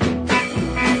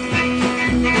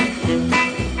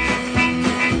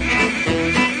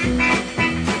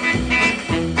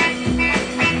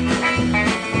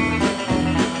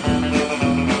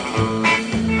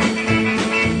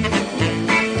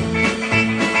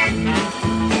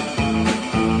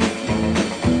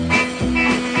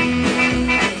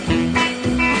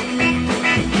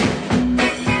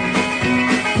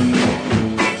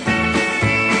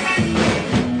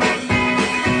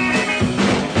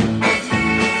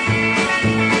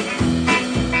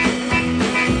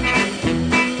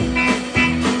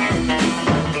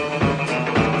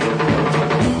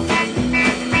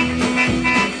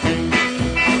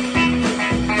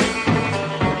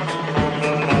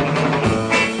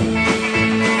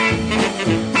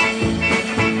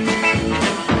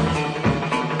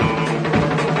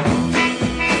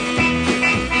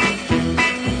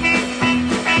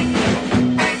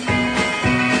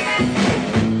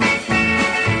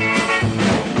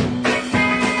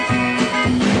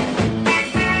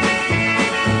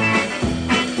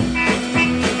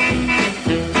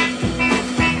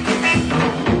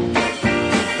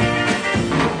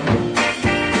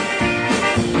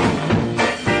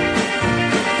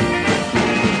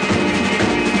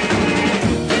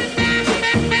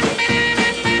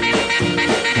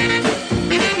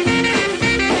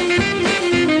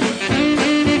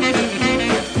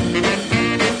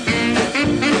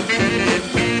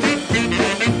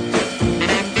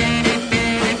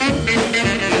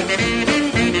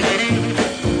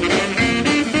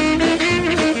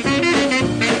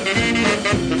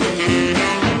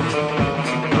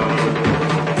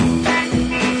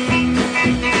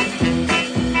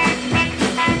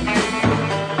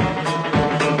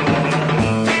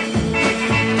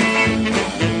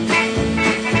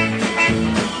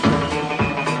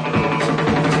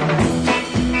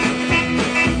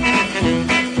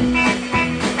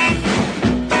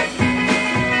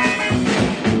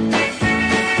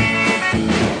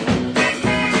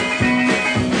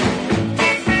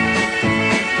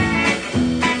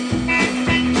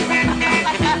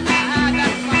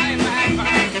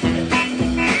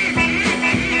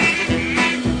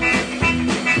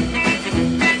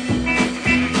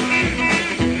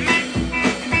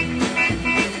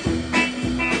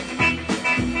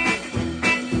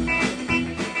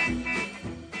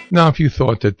 Now, if you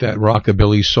thought that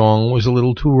rockabilly song was a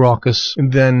little too raucous,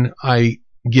 then I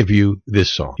give you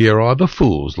this song. Here are the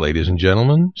Fools, ladies and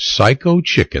gentlemen. Psycho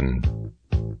Chicken.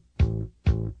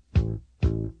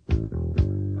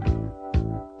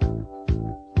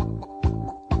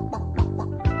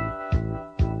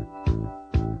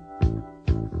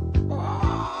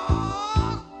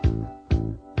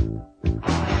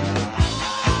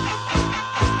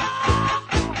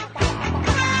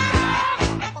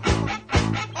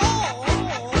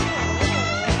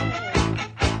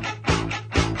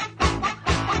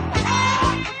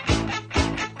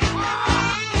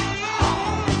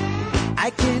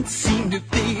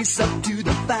 Up to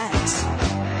the facts.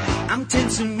 I'm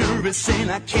tense and nervous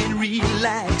and I can't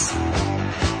relax.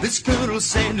 This Colonel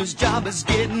Sanders job is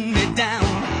getting me down.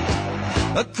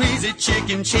 A crazy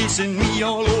chicken chasing me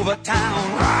all over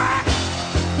town.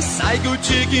 Psycho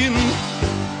chicken.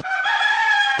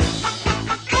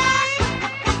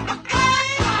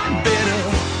 Better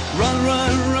run,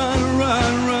 run, run,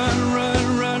 run, run,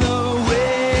 run, run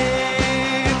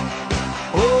away.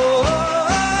 Oh,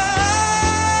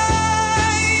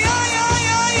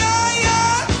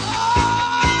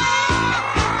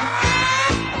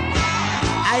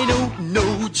 I don't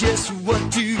know just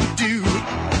what to do.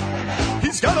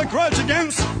 He's got a grudge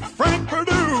against Frank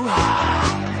Perdue.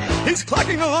 He's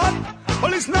clacking a lot,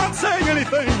 but he's not saying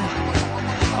anything.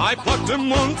 I plucked him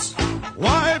once,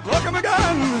 why pluck him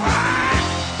again?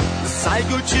 The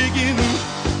psycho chicken.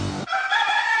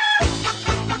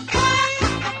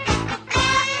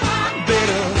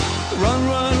 Better run,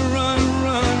 run, run,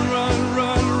 run, run,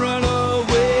 run, run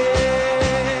away.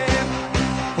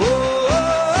 Oh,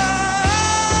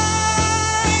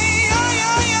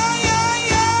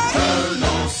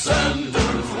 Colonel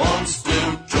Sanders wants to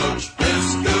touch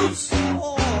biscuits,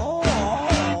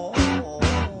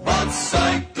 but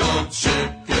Psycho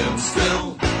Chicken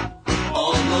still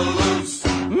on the loose.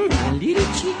 Little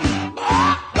chicken.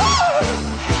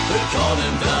 They caught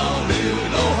him down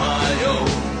in Ohio.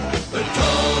 They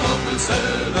cut up his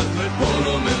head and they put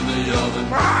him in the oven.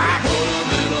 They put him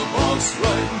in a box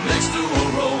right next to a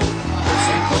roll. Put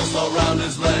some clothes around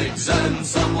his legs and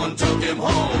someone took him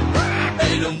home.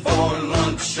 Ate him for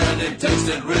lunch and it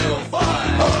tasted real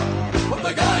fine. But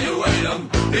the guy who ate him,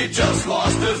 he just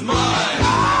lost his mind.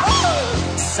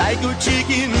 Psycho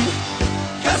chicken.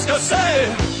 Qu'est-ce que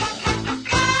c'est?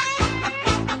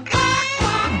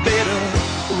 Better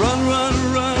run, run,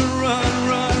 run, run,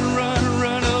 run, run,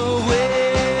 run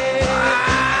away.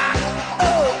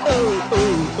 Oh, oh,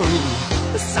 oh,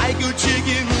 oh. Psycho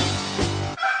chicken.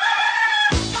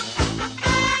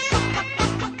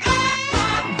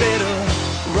 Better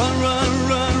run, run,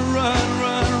 run, run,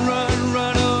 run, run,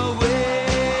 run away.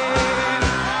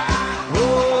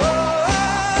 Oh,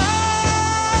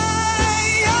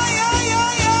 yeah, yeah, yeah,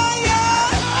 yeah, yeah.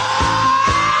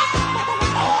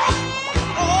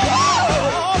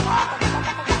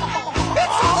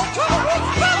 It's all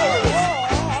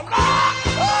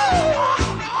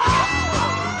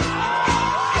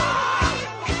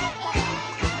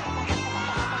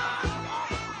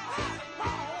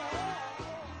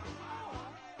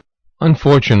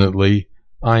Unfortunately,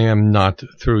 I am not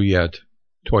through yet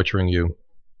torturing you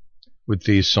with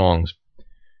these songs.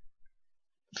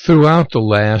 Throughout the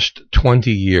last 20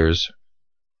 years,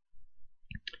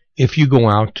 if you go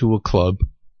out to a club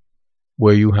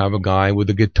where you have a guy with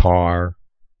a guitar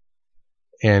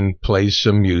and plays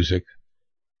some music,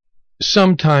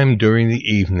 sometime during the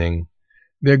evening,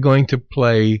 they're going to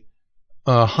play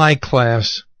a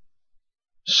high-class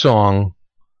song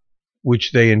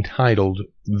which they entitled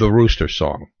the Rooster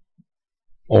Song,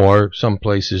 or some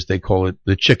places they call it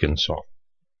the Chicken Song.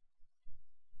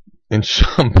 In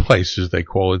some places they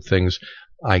call it things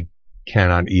I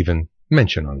cannot even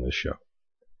mention on this show.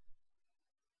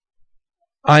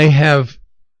 I have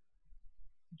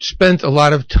spent a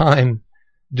lot of time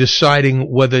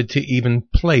deciding whether to even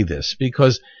play this,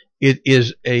 because it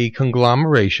is a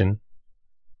conglomeration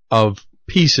of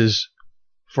pieces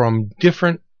from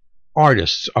different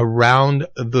artists around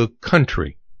the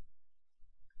country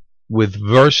with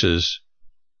verses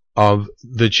of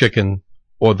the Chicken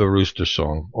or the Rooster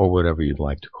Song, or whatever you'd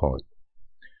like to call it.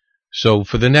 So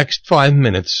for the next 5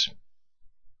 minutes,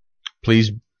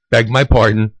 please beg my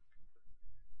pardon,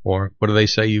 or what do they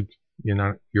say?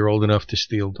 You're old enough to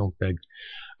steal, don't beg.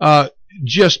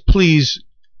 Just please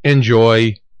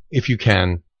enjoy, if you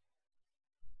can,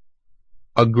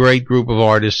 a great group of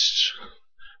artists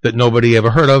that nobody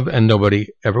ever heard of and nobody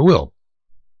ever will.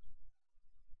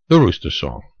 The Rooster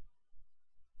Song.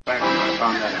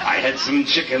 I had had some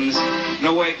chickens,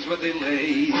 no eggs would they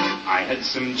lay. I had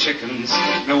some chickens,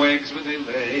 no eggs would they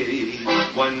lay.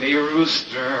 One day a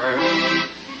rooster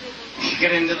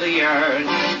get into the yard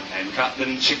and caught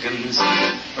them chickens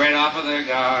right off of their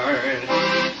guard.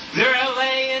 They're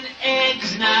laying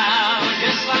eggs now,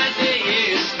 just like they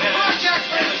used to. Ever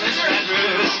since that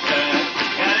rooster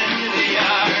got into the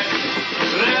yard.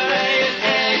 They're laying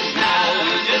eggs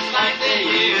now, just like they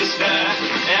used to.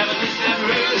 Ever since that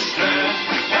rooster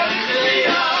got into the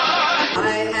yard. I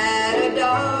had a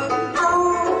dog,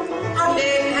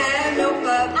 didn't have no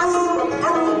pups.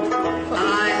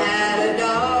 I had a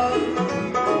dog,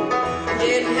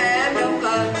 didn't have no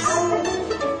pups.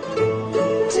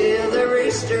 Till the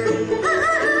rooster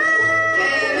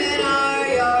came in our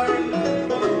yard.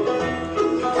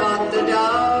 Caught the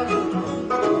dog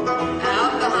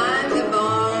out behind the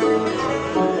barn.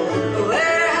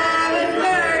 We're having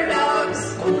bird dogs.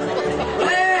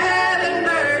 We're having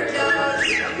bird dogs.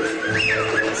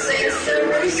 Since the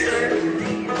rooster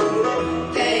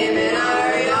came in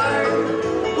our yard.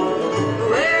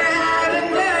 We're having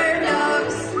bird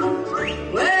dogs.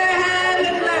 We're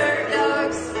having bird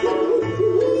dogs.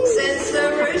 Since the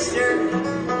rooster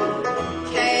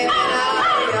came in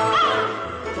our yard.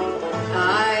 I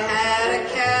had a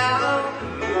cow,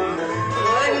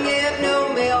 wouldn't give no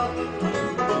milk.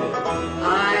 I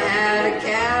had a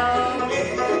cow,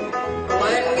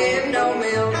 wouldn't give no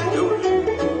milk.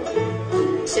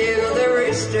 Till the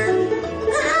rooster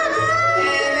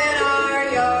came in our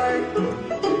yard.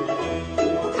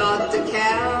 Caught the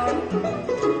cow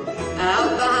out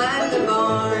behind the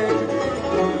barn.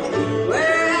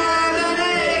 We're having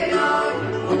eggnog.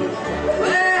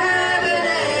 We're having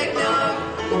eggnog.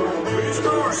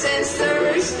 Since the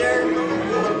rooster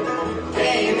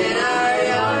came in our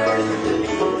yard.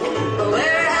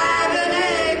 We're having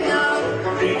eggnog.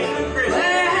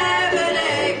 We're having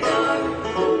eggnog.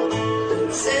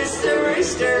 Since the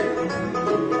rooster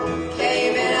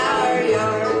came in our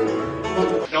yard.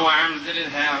 No arms did it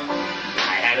have.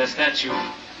 I had a statue.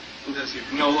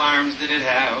 No arms did it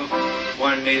have.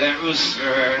 One day that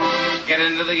rooster get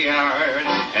into the yard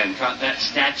and caught that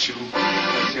statue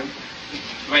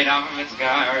right off of its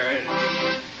guard.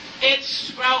 It's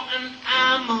sprouting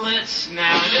omelets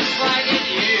now, just like it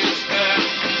used to.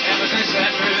 Ever since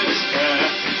that rooster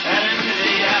got into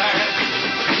the yard.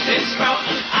 It's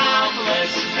sprouting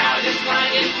omelets now, just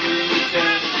like it used to.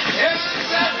 Ever since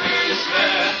that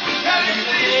rooster got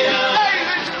into the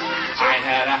yard. I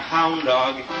had a hound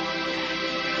dog.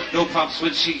 No pups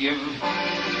would she give.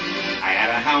 I had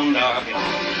a hound dog.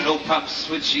 No pups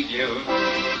would she give.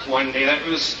 One day that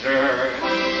rooster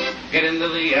get into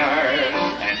the yard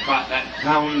and caught that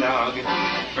hound dog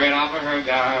right off of her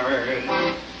guard.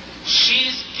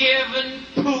 She's giving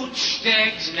poached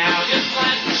eggs now, just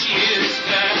like she used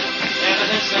to. Ever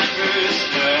since that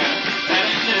rooster got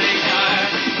into the yard.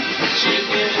 She's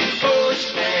giving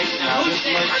poached eggs now, just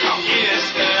like she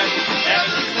used to. Ever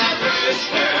since that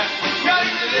rooster got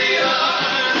into the yard.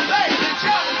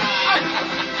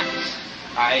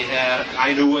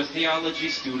 I knew a theology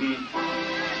student.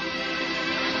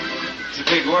 It's a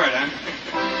big word, huh?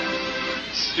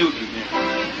 Student.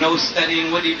 No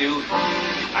studying would he do.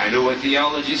 I knew a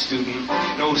theology student.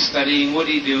 No studying would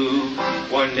he do.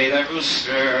 One day that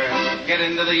rooster get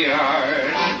into the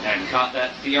yard and caught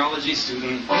that theology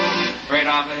student right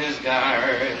off of his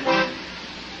guard.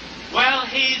 Well,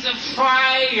 he's a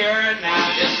friar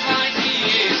now, just like he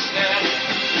used to.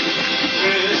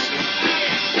 Rooster.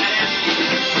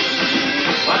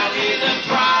 Well, he's a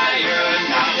friar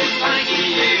now, just like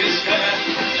he used to.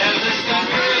 Ever since that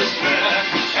rooster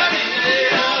got into the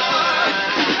yard.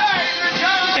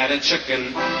 I had a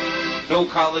chicken, no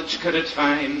college could it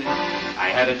find. I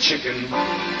had a chicken,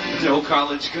 no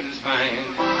college could it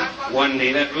find. One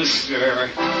day that rooster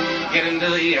get into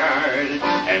the yard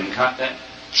and caught that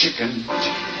chicken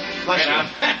right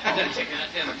off,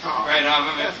 right off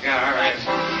of his guard.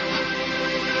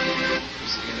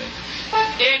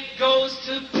 It goes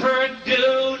to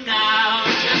Purdue now,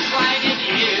 just like it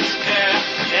used to.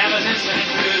 Ever since that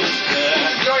rooster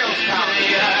got into the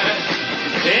yard.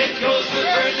 It goes to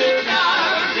Purdue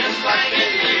now, just like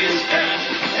it used to.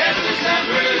 Ever since that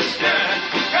rooster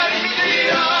got into the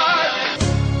yard.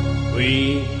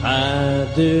 We had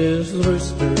this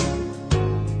rooster.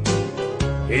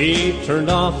 He turned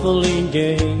awfully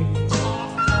gay.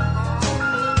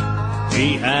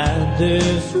 We had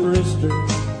this rooster.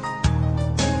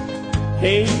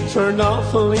 He turned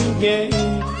awfully gay.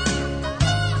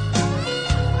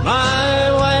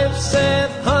 My wife said,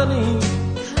 honey,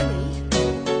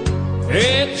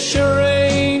 it sure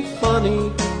ain't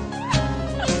funny.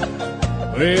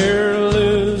 We're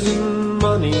losing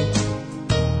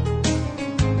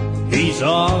he's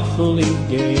awfully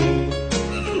gay.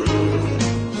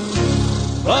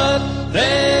 But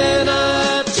then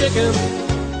a chicken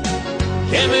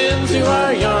came into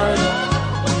our yard,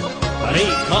 but he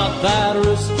caught that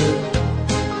rooster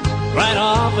right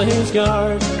off of his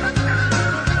guard.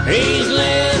 He's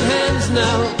laying hens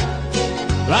now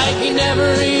like he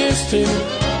never used to,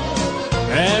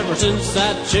 ever since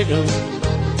that chicken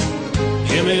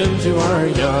came into our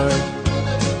yard.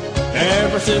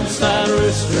 Ever since that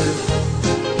rooster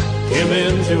came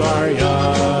into our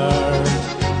yard.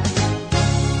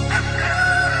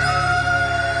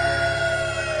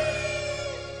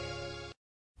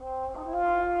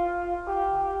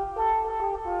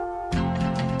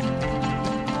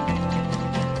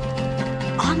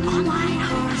 On my white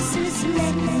horses,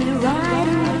 let me ride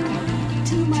away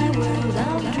to my world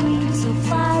of dreams so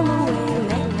far away.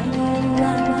 Let me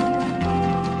run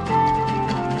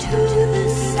to the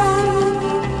sun,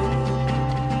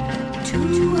 to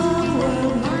a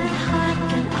world my heart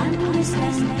can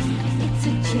understand. It's a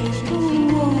changeful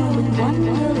world,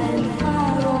 wonderland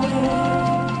far away.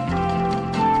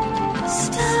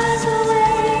 Stars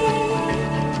away,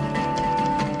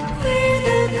 where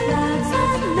the clouds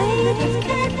are made of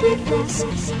candy dust.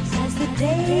 As the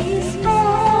day is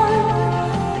born,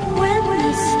 when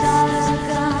the stars are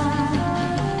gone,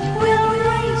 we'll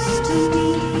race to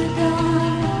meet the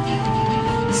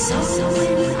dawn. So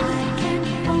when I can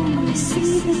only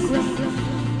see the gray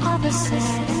of a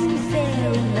sad and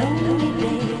very lonely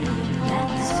day,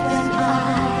 that's when I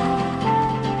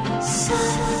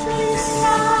softly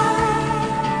sigh.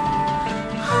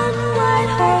 On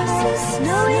white horses,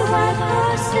 snowy white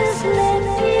horses, let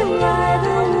me ride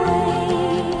away.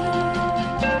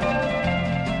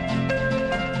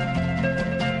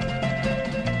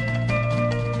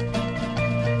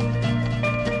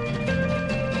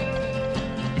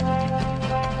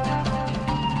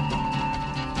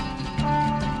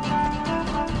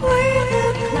 Where the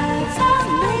clouds are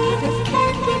made of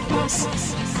candy dust,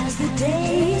 as the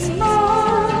day is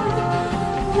born,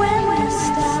 when the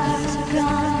stars are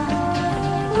gone,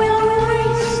 we'll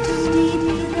race to meet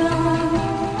the dawn.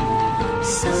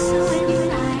 So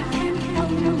when I can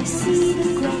only see the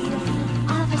gray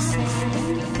of a sad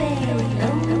and very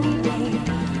lonely day,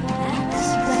 that's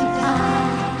when I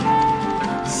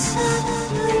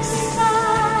softly sigh.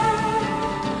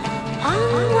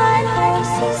 On white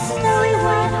horses, snowy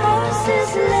white horses,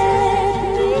 let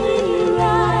me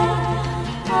ride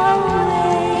away,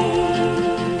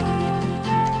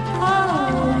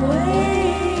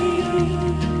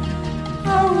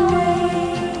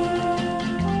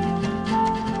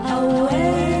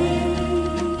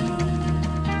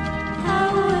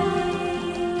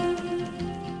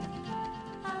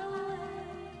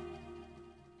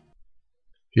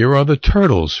 Here are the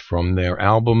Turtles from their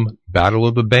album Battle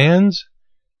of the Bands.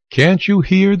 Can't you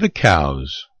hear the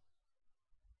cows?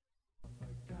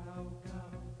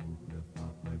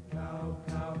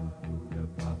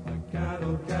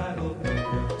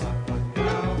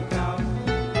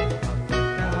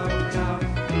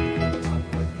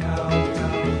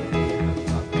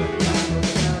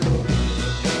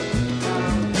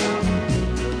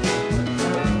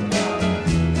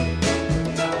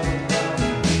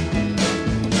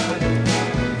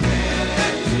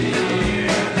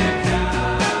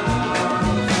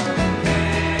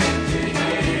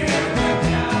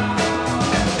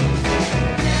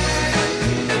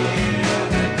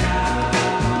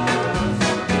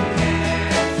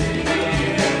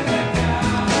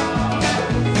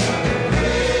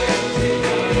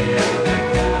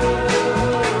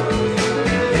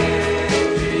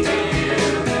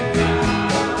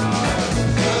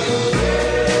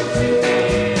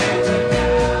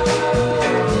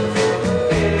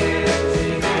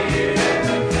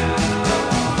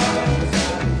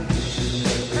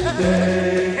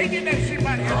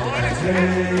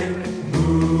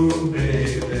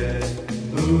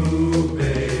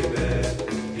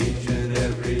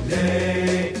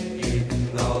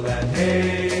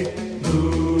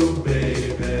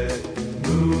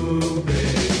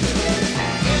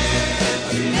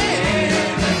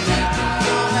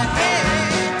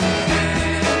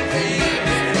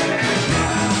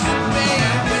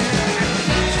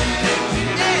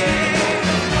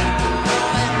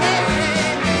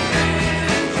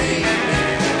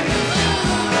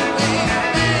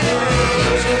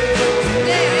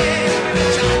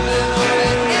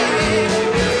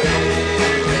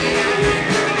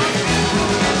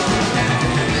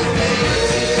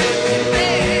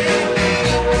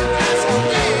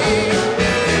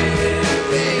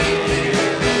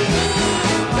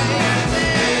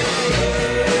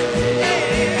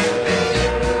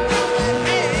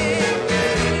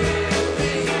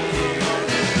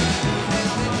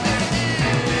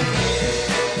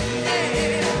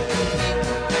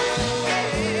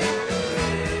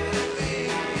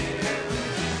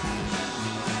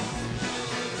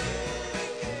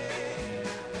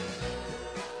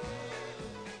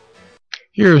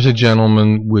 Here's a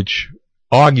gentleman which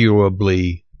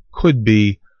arguably could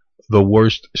be the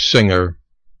worst singer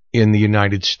in the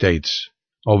United States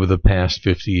over the past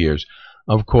 50 years.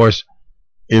 Of course,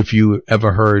 if you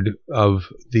ever heard of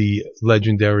the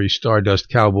legendary Stardust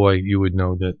Cowboy, you would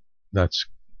know that that's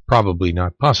probably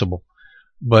not possible.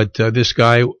 But this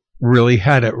guy really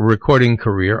had a recording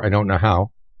career, I don't know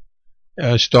how,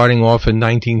 starting off in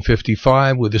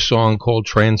 1955 with a song called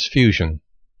Transfusion.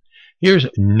 Here's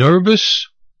Nervous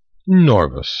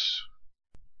Norvis.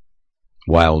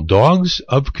 Wild Dogs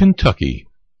of Kentucky.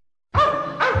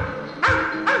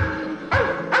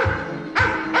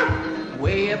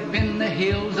 Way up in the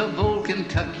hills of old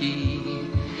Kentucky,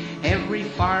 every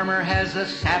farmer has a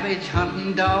savage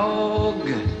hunting dog.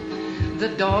 The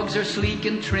dogs are sleek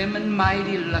and trim and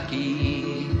mighty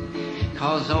lucky,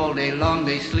 'cause all day long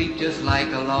they sleep just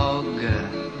like a log.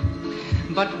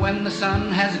 But when the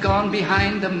sun has gone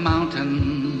behind the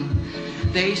mountain,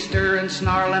 they stir and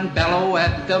snarl and bellow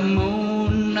at the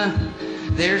moon.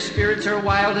 Their spirits are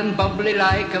wild and bubbly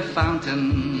like a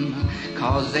fountain,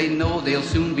 'cause they know they'll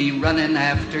soon be running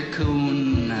after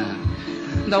coon.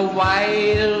 The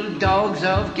wild dogs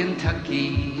of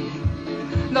Kentucky,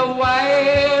 the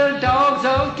wild dogs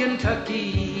of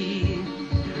Kentucky,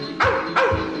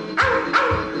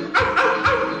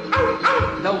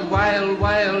 the wild,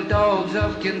 wild dogs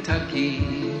of Kentucky.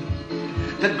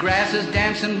 The grass is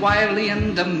dancing wildly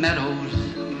in the meadows,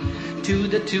 to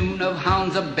the tune of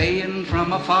hounds a-baying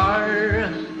from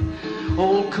afar.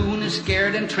 Old Coon is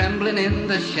scared and trembling in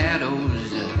the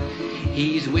shadows,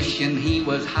 he's wishing he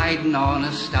was hiding on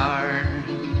a star.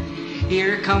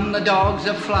 Here come the dogs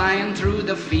a-flying through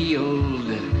the field,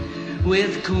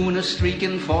 with Coon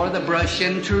a-streaking for the brush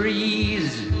and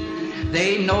trees.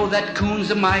 They know that Coon's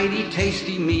a mighty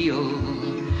tasty meal.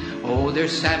 Oh, their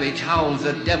savage howls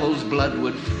the devil's blood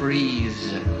would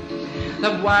freeze.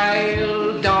 The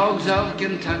wild dogs of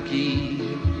Kentucky,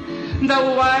 the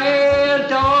wild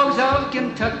dogs of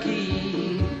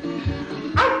Kentucky,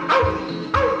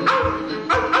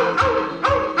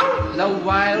 the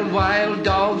wild, wild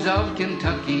dogs of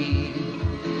Kentucky.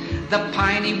 The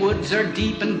piney woods are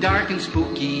deep and dark and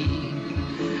spooky,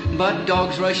 but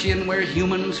dogs rush in where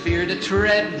humans fear to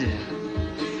tread.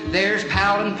 There's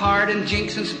Pal and Pard and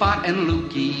Jinx and Spot and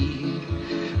Lukey,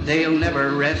 they'll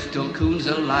never rest till Coon's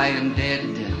a lying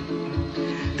dead.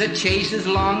 The chase is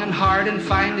long and hard and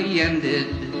finally ended.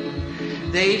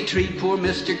 They've treed poor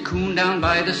Mr. Coon down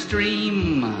by the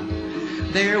stream.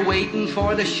 They're waiting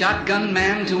for the shotgun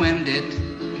man to end it,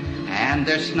 and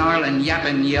they're snarling,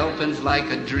 yapping, yelping's like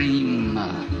a dream.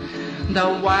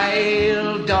 The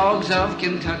wild dogs of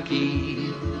Kentucky,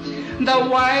 the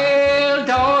wild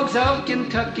dogs of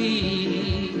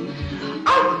Kentucky,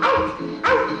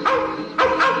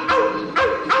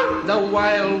 the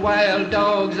wild, wild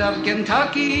dogs of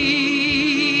Kentucky.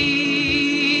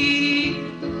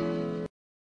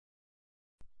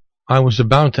 I was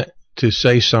about to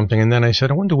say something, and then I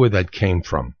said, I wonder where that came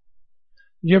from.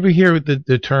 You ever hear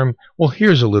the term, well,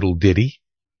 here's a little ditty?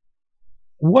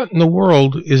 What in the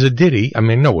world is a ditty? I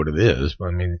mean, I know what it is, but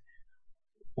I mean,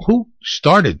 who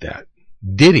started that?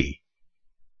 Diddy.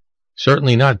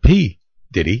 Certainly not P.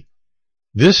 Diddy.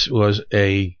 This was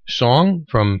a song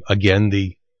from, again,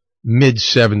 the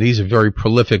mid-70s, a very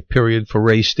prolific period for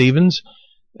Ray Stevens.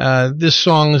 This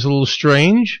song is a little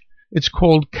strange. It's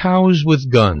called Cows with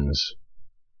Guns.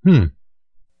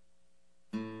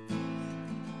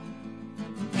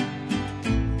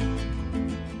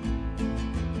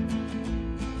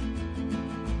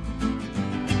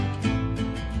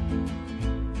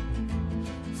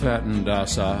 Fat and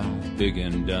docile, big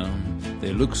and dumb,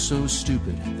 they look so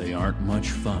stupid, they aren't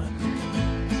much fun.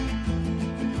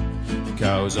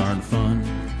 Cows aren't fun.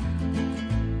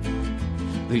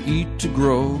 They eat to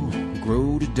grow,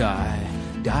 grow to die,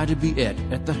 die to be et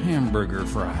at the hamburger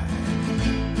fry.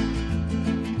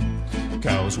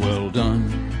 Cows well done.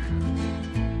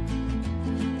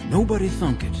 Nobody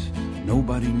thunk it,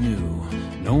 nobody knew,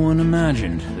 no one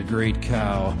imagined the great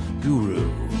cow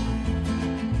guru.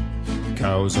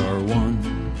 Cows are one.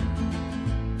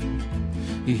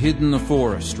 He hid in the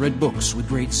forest, read books with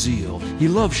great zeal. He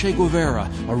loved Che Guevara,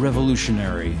 a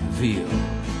revolutionary veal.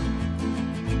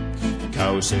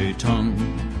 Cows say tongue.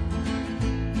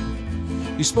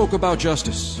 He spoke about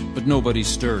justice, but nobody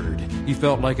stirred. He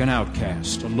felt like an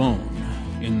outcast, alone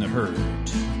in the herd.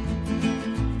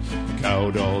 Cow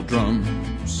doll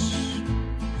drums.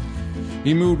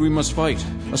 He moved, we must fight,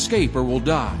 escape or we'll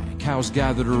die. Cows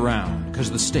gathered around,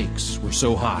 'cause the stakes were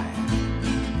so high.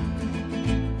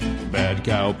 Bad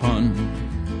cow pun.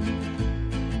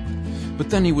 But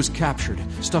then he was captured,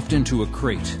 stuffed into a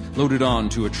crate, loaded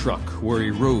onto a truck where he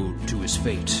rode to his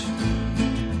fate.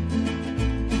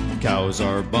 Cows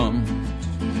are bummed.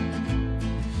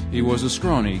 He was a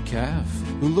scrawny calf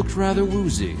who looked rather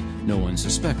woozy. No one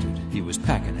suspected he was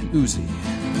packing an Uzi.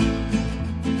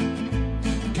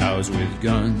 Cows with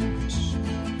guns.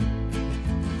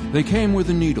 They came with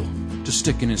a needle to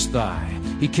stick in his thigh.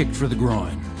 He kicked for the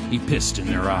groin. He pissed in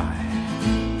their eye.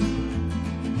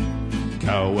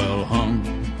 Cow well hung.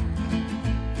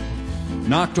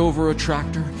 Knocked over a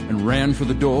tractor and ran for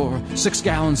the door. 6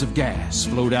 gallons of gas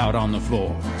flowed out on the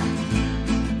floor.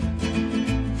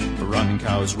 Run,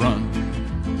 cows, run.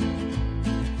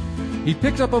 He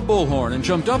picked up a bullhorn and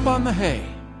jumped up on the hay.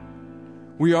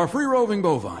 We are free-roving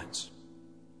bovines.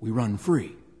 We run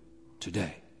free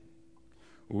today.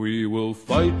 We will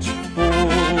fight for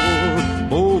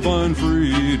bovine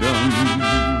freedom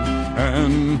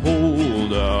and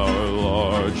hold our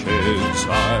large heads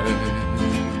high.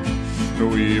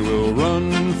 We will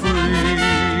run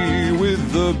free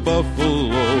with the buffalo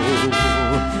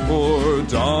or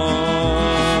die.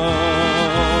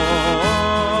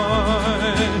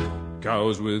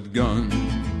 Cows with guns.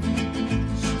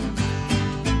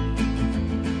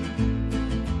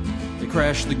 They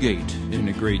crashed the gate in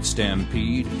a great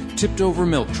stampede, tipped over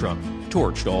milk truck,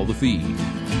 torched all the feed.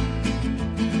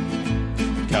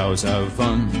 Cows have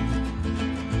fun.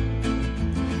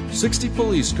 60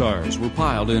 police cars were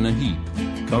piled in a heap,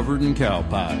 covered in cow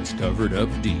pies, covered up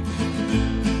deep.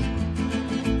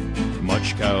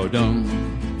 Much cow dung.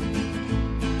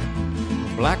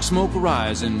 Black smoke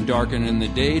rising, darkening the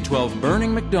day. 12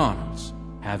 burning McDonald's.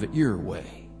 Have it your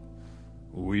way.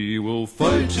 We will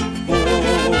fight for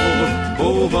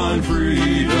bovine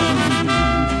freedom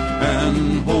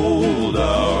and hold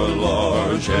our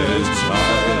large heads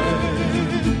high.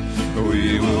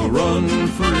 We will run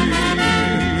free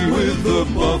with the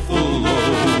buffalo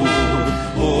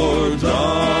or die.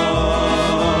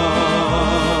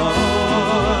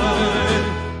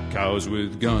 Cows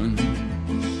with guns.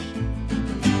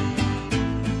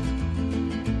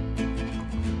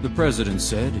 The president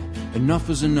said, enough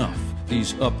is enough.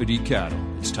 These uppity cattle,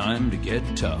 it's time to get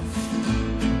tough.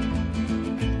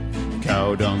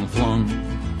 Cow dung flung.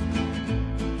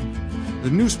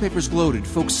 The newspapers gloated,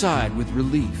 folks sighed with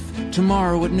relief.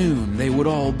 Tomorrow at noon they would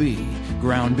all be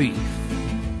ground beef.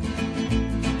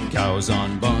 Cows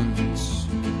on buns.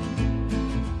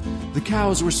 The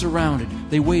cows were surrounded,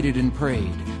 they waited and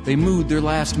prayed. They mooed their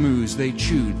last moos, they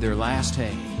chewed their last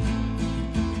hay.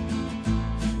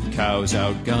 Cows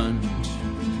outgunned.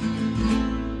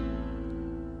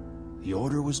 The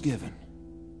order was given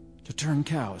to turn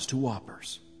cows to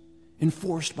whoppers,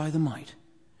 enforced by the might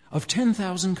of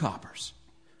 10,000 coppers.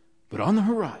 But on the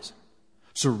horizon,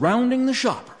 surrounding the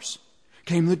shoppers,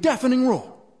 came the deafening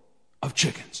roar of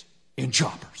chickens in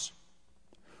choppers.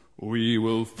 We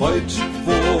will fight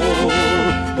for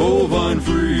bovine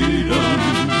freedom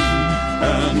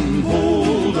and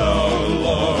hold our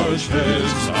large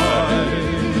heads high.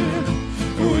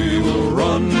 We will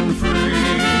run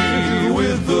free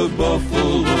with the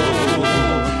buffalo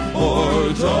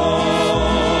or die.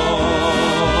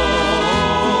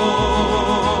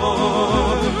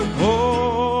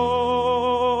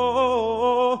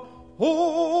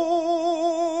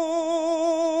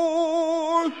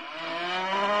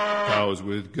 Cows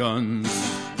with guns.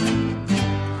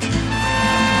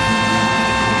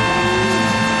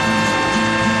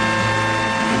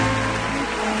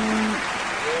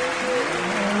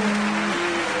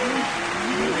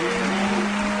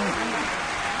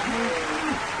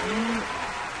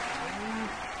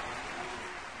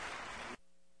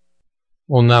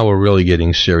 Well, now we're really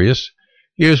getting serious.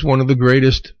 Here's one of the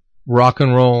greatest rock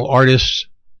and roll artists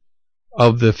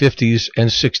of the 50s and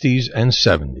 60s and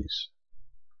 70s.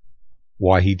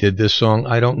 Why he did this song,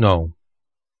 I don't know.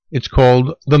 It's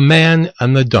called The Man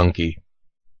and the Donkey.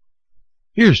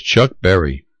 Here's Chuck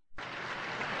Berry.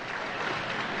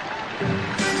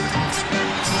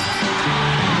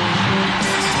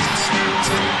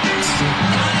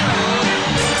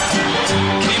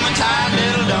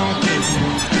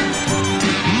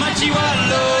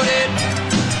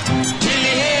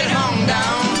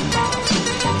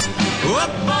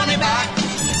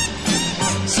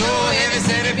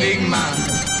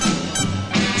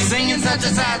 Such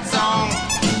a sad song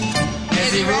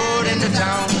as he rode into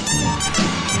town.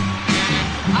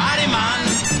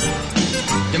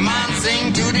 The man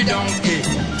sing to the donkey,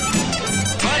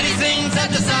 but he sings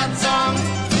such a sad song,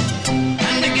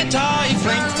 and the guitar he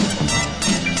flings.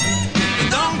 The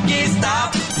donkey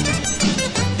stop,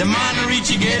 the man reach,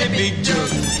 he get a big jug.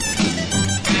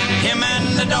 Him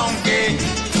and the donkey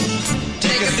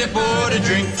take a sip or a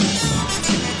drink.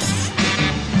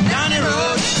 Down the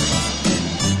road,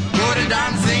 go to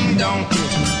dancing donkey.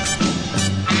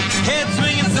 Head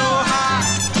swinging so high,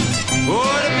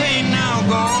 oh, the pain now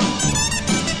gone.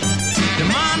 The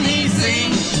man he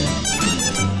sing,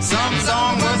 some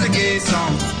song was a gay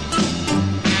song.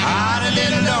 Had a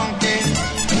little donkey,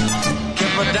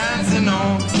 kept a dancing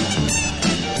on.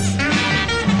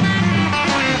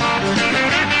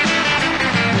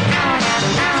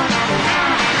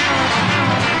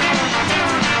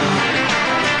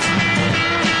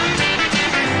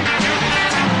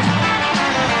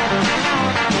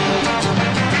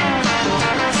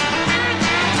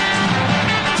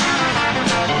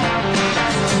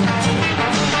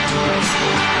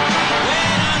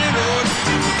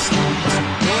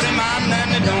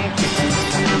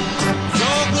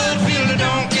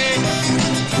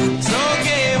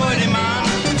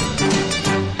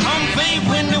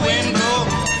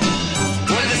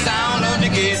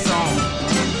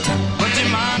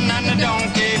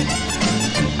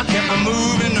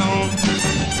 Moving on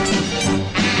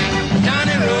down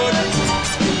the road.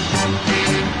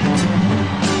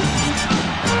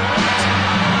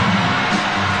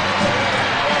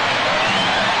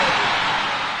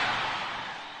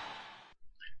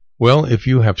 Well, if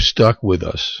you have stuck with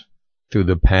us through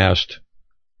the past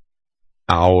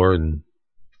hour and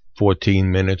 14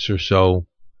 minutes or so,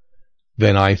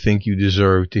 then I think you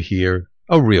deserve to hear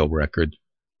a real record.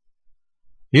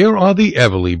 Here are the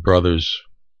Everly Brothers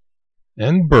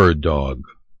and Bird Dog.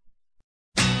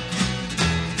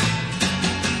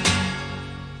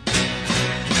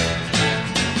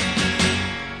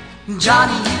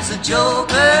 Johnny is a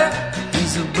joker,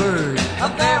 he's a bird, a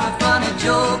very funny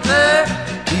joker,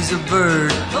 he's a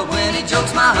bird, but when he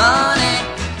jokes my honey,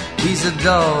 he's a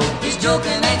dog, his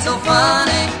joking ain't so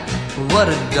funny, what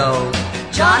a dog.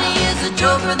 Johnny is a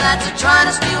joker that's a trying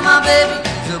to steal my baby,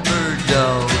 he's a bird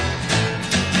dog.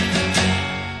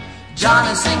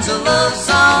 Johnny sings a love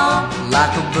song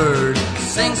like a bird,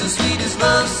 sings the sweetest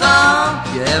love song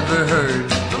you ever heard.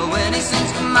 But when he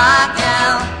sings to my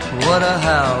gal, what a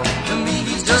howl. To me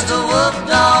he's just a wolf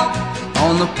dog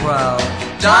on the prowl.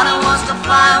 Johnny wants to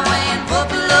fly away and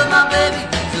puppy love my baby,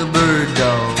 he's a bird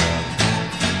dog.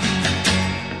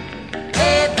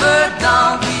 Hey bird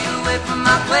dog, get away from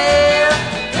my quail.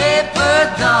 Hey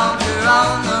bird dog, you're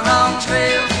on the wrong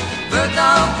trail. Bird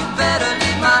dog, you better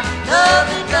leave my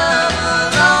lovely dove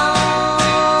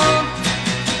alone.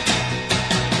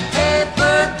 Hey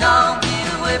bird dog, get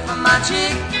away from my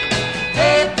chick.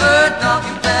 Hey bird dog,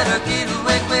 you better get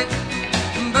away quick.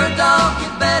 Bird dog, you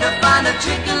better find a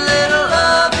chicken little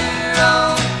of your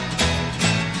own.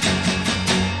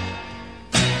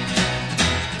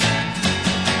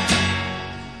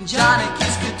 Johnny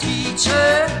kissed the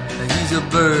teacher, he's a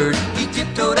bird. He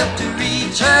tiptoed up to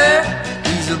reach her,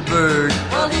 he's a bird.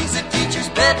 Well, he's a teacher's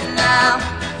pet now,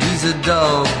 he's a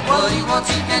dog. What he wants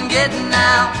he can get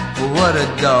now, well, what a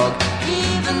dog. He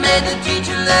even made the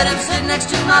teacher let him sit next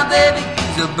to my baby,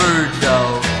 he's a bird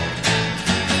dog.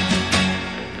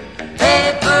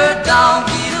 Hey bird dog,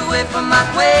 get away from my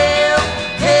quail.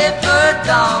 Hey bird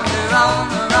dog, you're on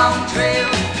the wrong trail.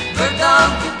 Bird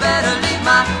dog, you better leave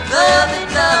my lovely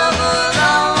love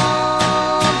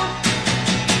alone.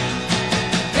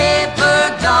 Hey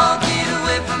bird dog, get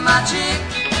away from my chick.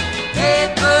 Hey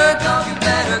bird dog, you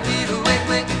better get away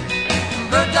quick.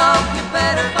 Bird dog, you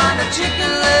better find a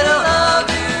chicken little of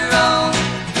your own.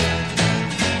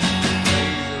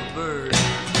 He's a bird.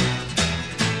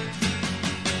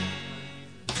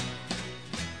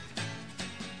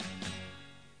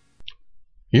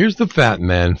 Here's the Fat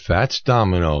Man, Fats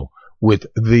Domino, with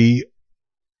the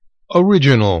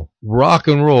original rock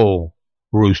and roll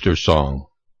rooster song,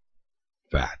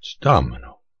 Fats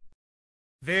Domino.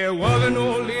 There was an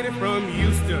old lady from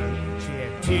Houston. She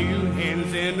had 2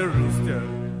 hens and a rooster.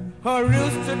 Her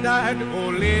rooster died, the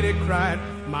old lady cried.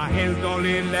 My hens don't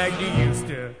lay like they used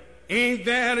to. Ain't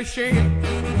that a shame?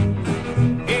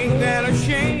 Ain't that a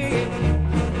shame?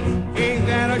 Ain't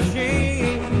that a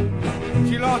shame?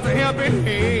 She lost a helping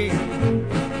hand.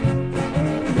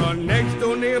 Her next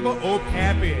door neighbor, old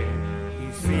Pappy,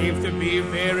 he seems to be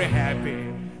very happy.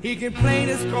 He can play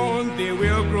his corn, they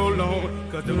will grow long,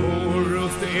 'cause the old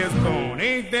rooster is gone.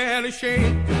 Ain't that a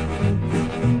shame?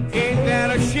 Ain't that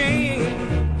a shame?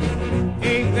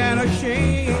 Ain't that a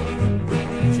shame?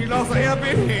 She lost a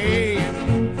helping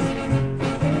hand.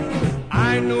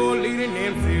 I know a lady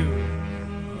named Sue,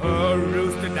 her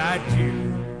rooster died too.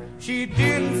 She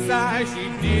didn't sigh, she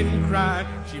didn't cry,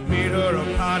 she made her a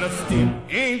pot of stew.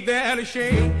 Ain't that a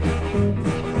shame?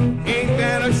 Ain't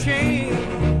that a shame?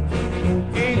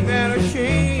 Ain't that a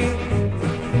shame?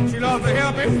 She lost lost a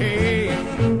helping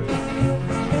hand.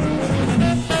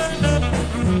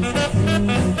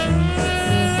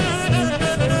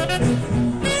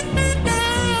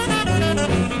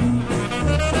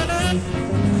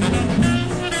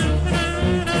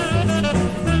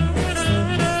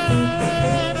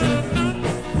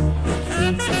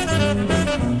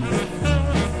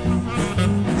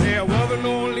 There was an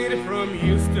old lady from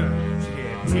Houston. She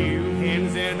had 2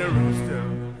 hens and a rooster.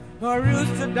 Her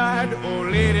rooster died, the old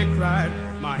lady cried.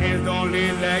 My hens don't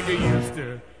live like they used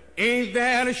to. Ain't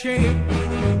that a shame?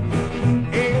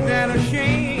 Ain't that a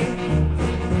shame?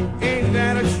 Ain't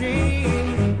that a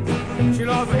shame? She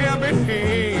lost a helping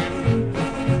hand.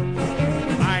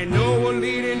 I know a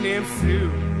lady named Sue.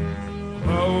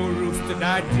 Her old rooster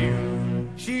died too.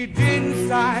 She didn't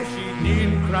sigh, she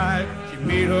didn't cry. She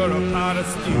made her a pot of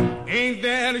stew. Ain't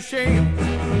that a shame?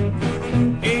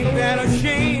 Ain't that a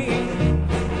shame?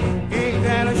 Ain't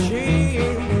that a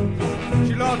shame?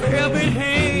 She lost a helping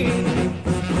hand.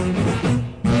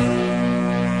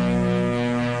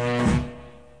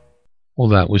 Well,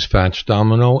 that was Fats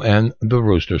Domino and the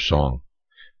Rooster Song.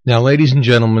 Now, ladies and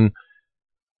gentlemen,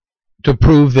 to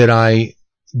prove that I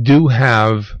do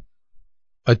have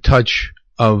a touch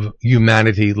of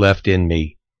humanity left in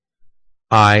me,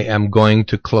 I am going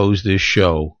to close this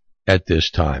show at this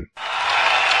time.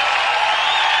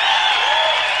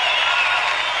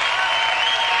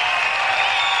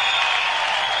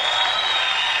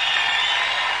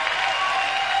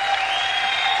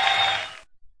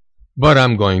 But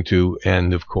I'm going to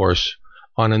end, of course,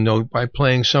 on a note by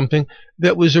playing something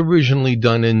that was originally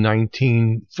done in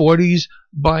 1940s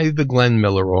by the Glenn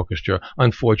Miller Orchestra.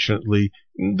 Unfortunately,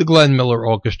 the Glenn Miller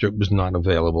Orchestra was not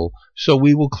available, so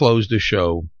we will close the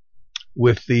show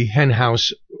with the Hen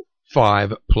House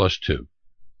 5+2.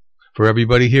 For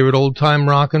everybody here at Old Time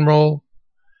Rock and Roll,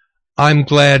 I'm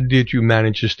glad that you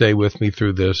managed to stay with me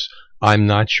through this. I'm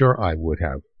not sure I would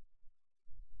have.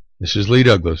 This is Lee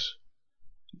Douglas.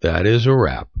 That is a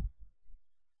wrap.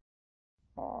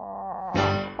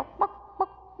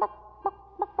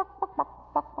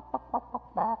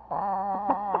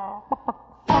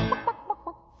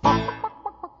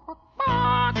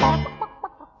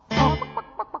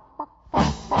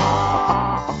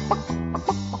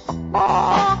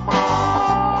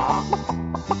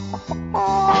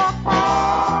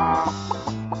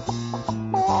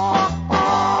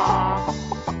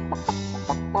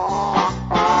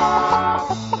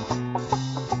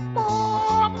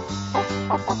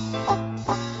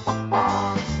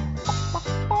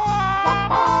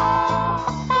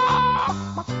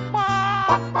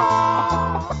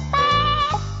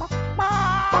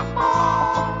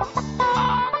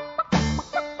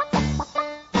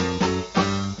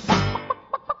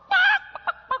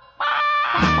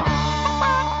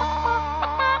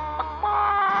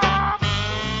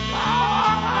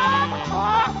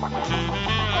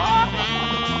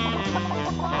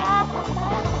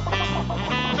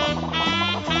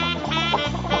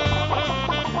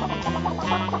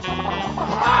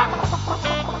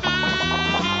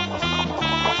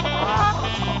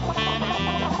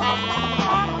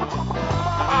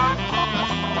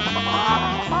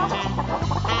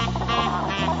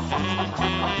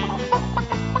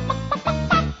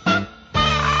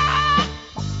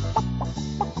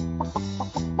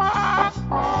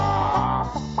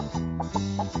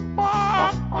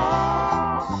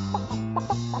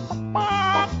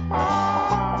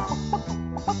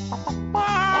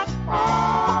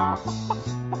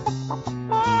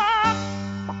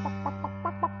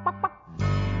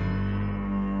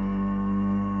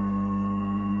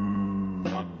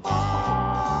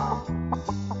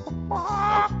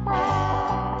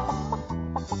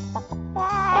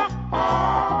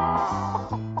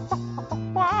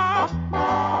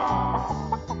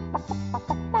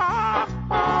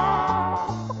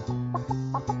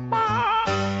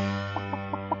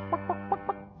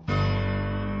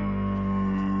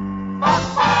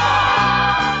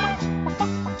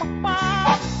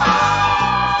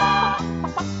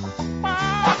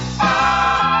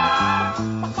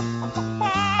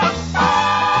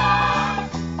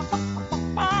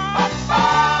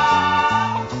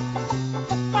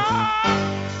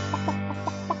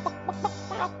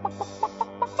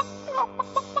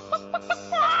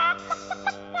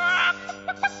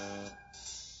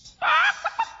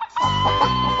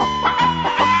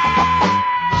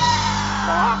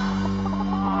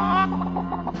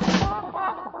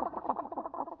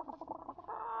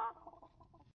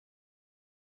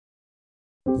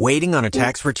 Waiting on a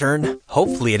tax return?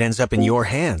 Hopefully it ends up in your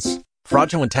hands.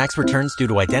 Fraudulent tax returns due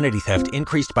to identity theft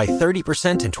increased by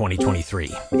 30% in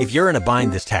 2023. If you're in a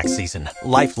bind this tax season,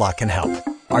 LifeLock can help.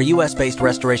 Our U.S.-based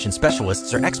restoration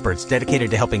specialists are experts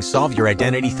dedicated to helping solve your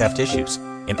identity theft issues.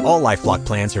 And all LifeLock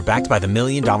plans are backed by the $1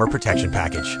 Million Protection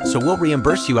Package. So we'll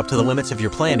reimburse you up to the limits of your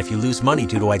plan if you lose money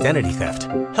due to identity theft.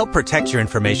 Help protect your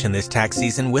information this tax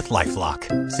season with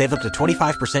LifeLock. Save up to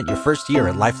 25% your first year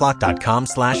at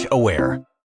LifeLock.com/aware.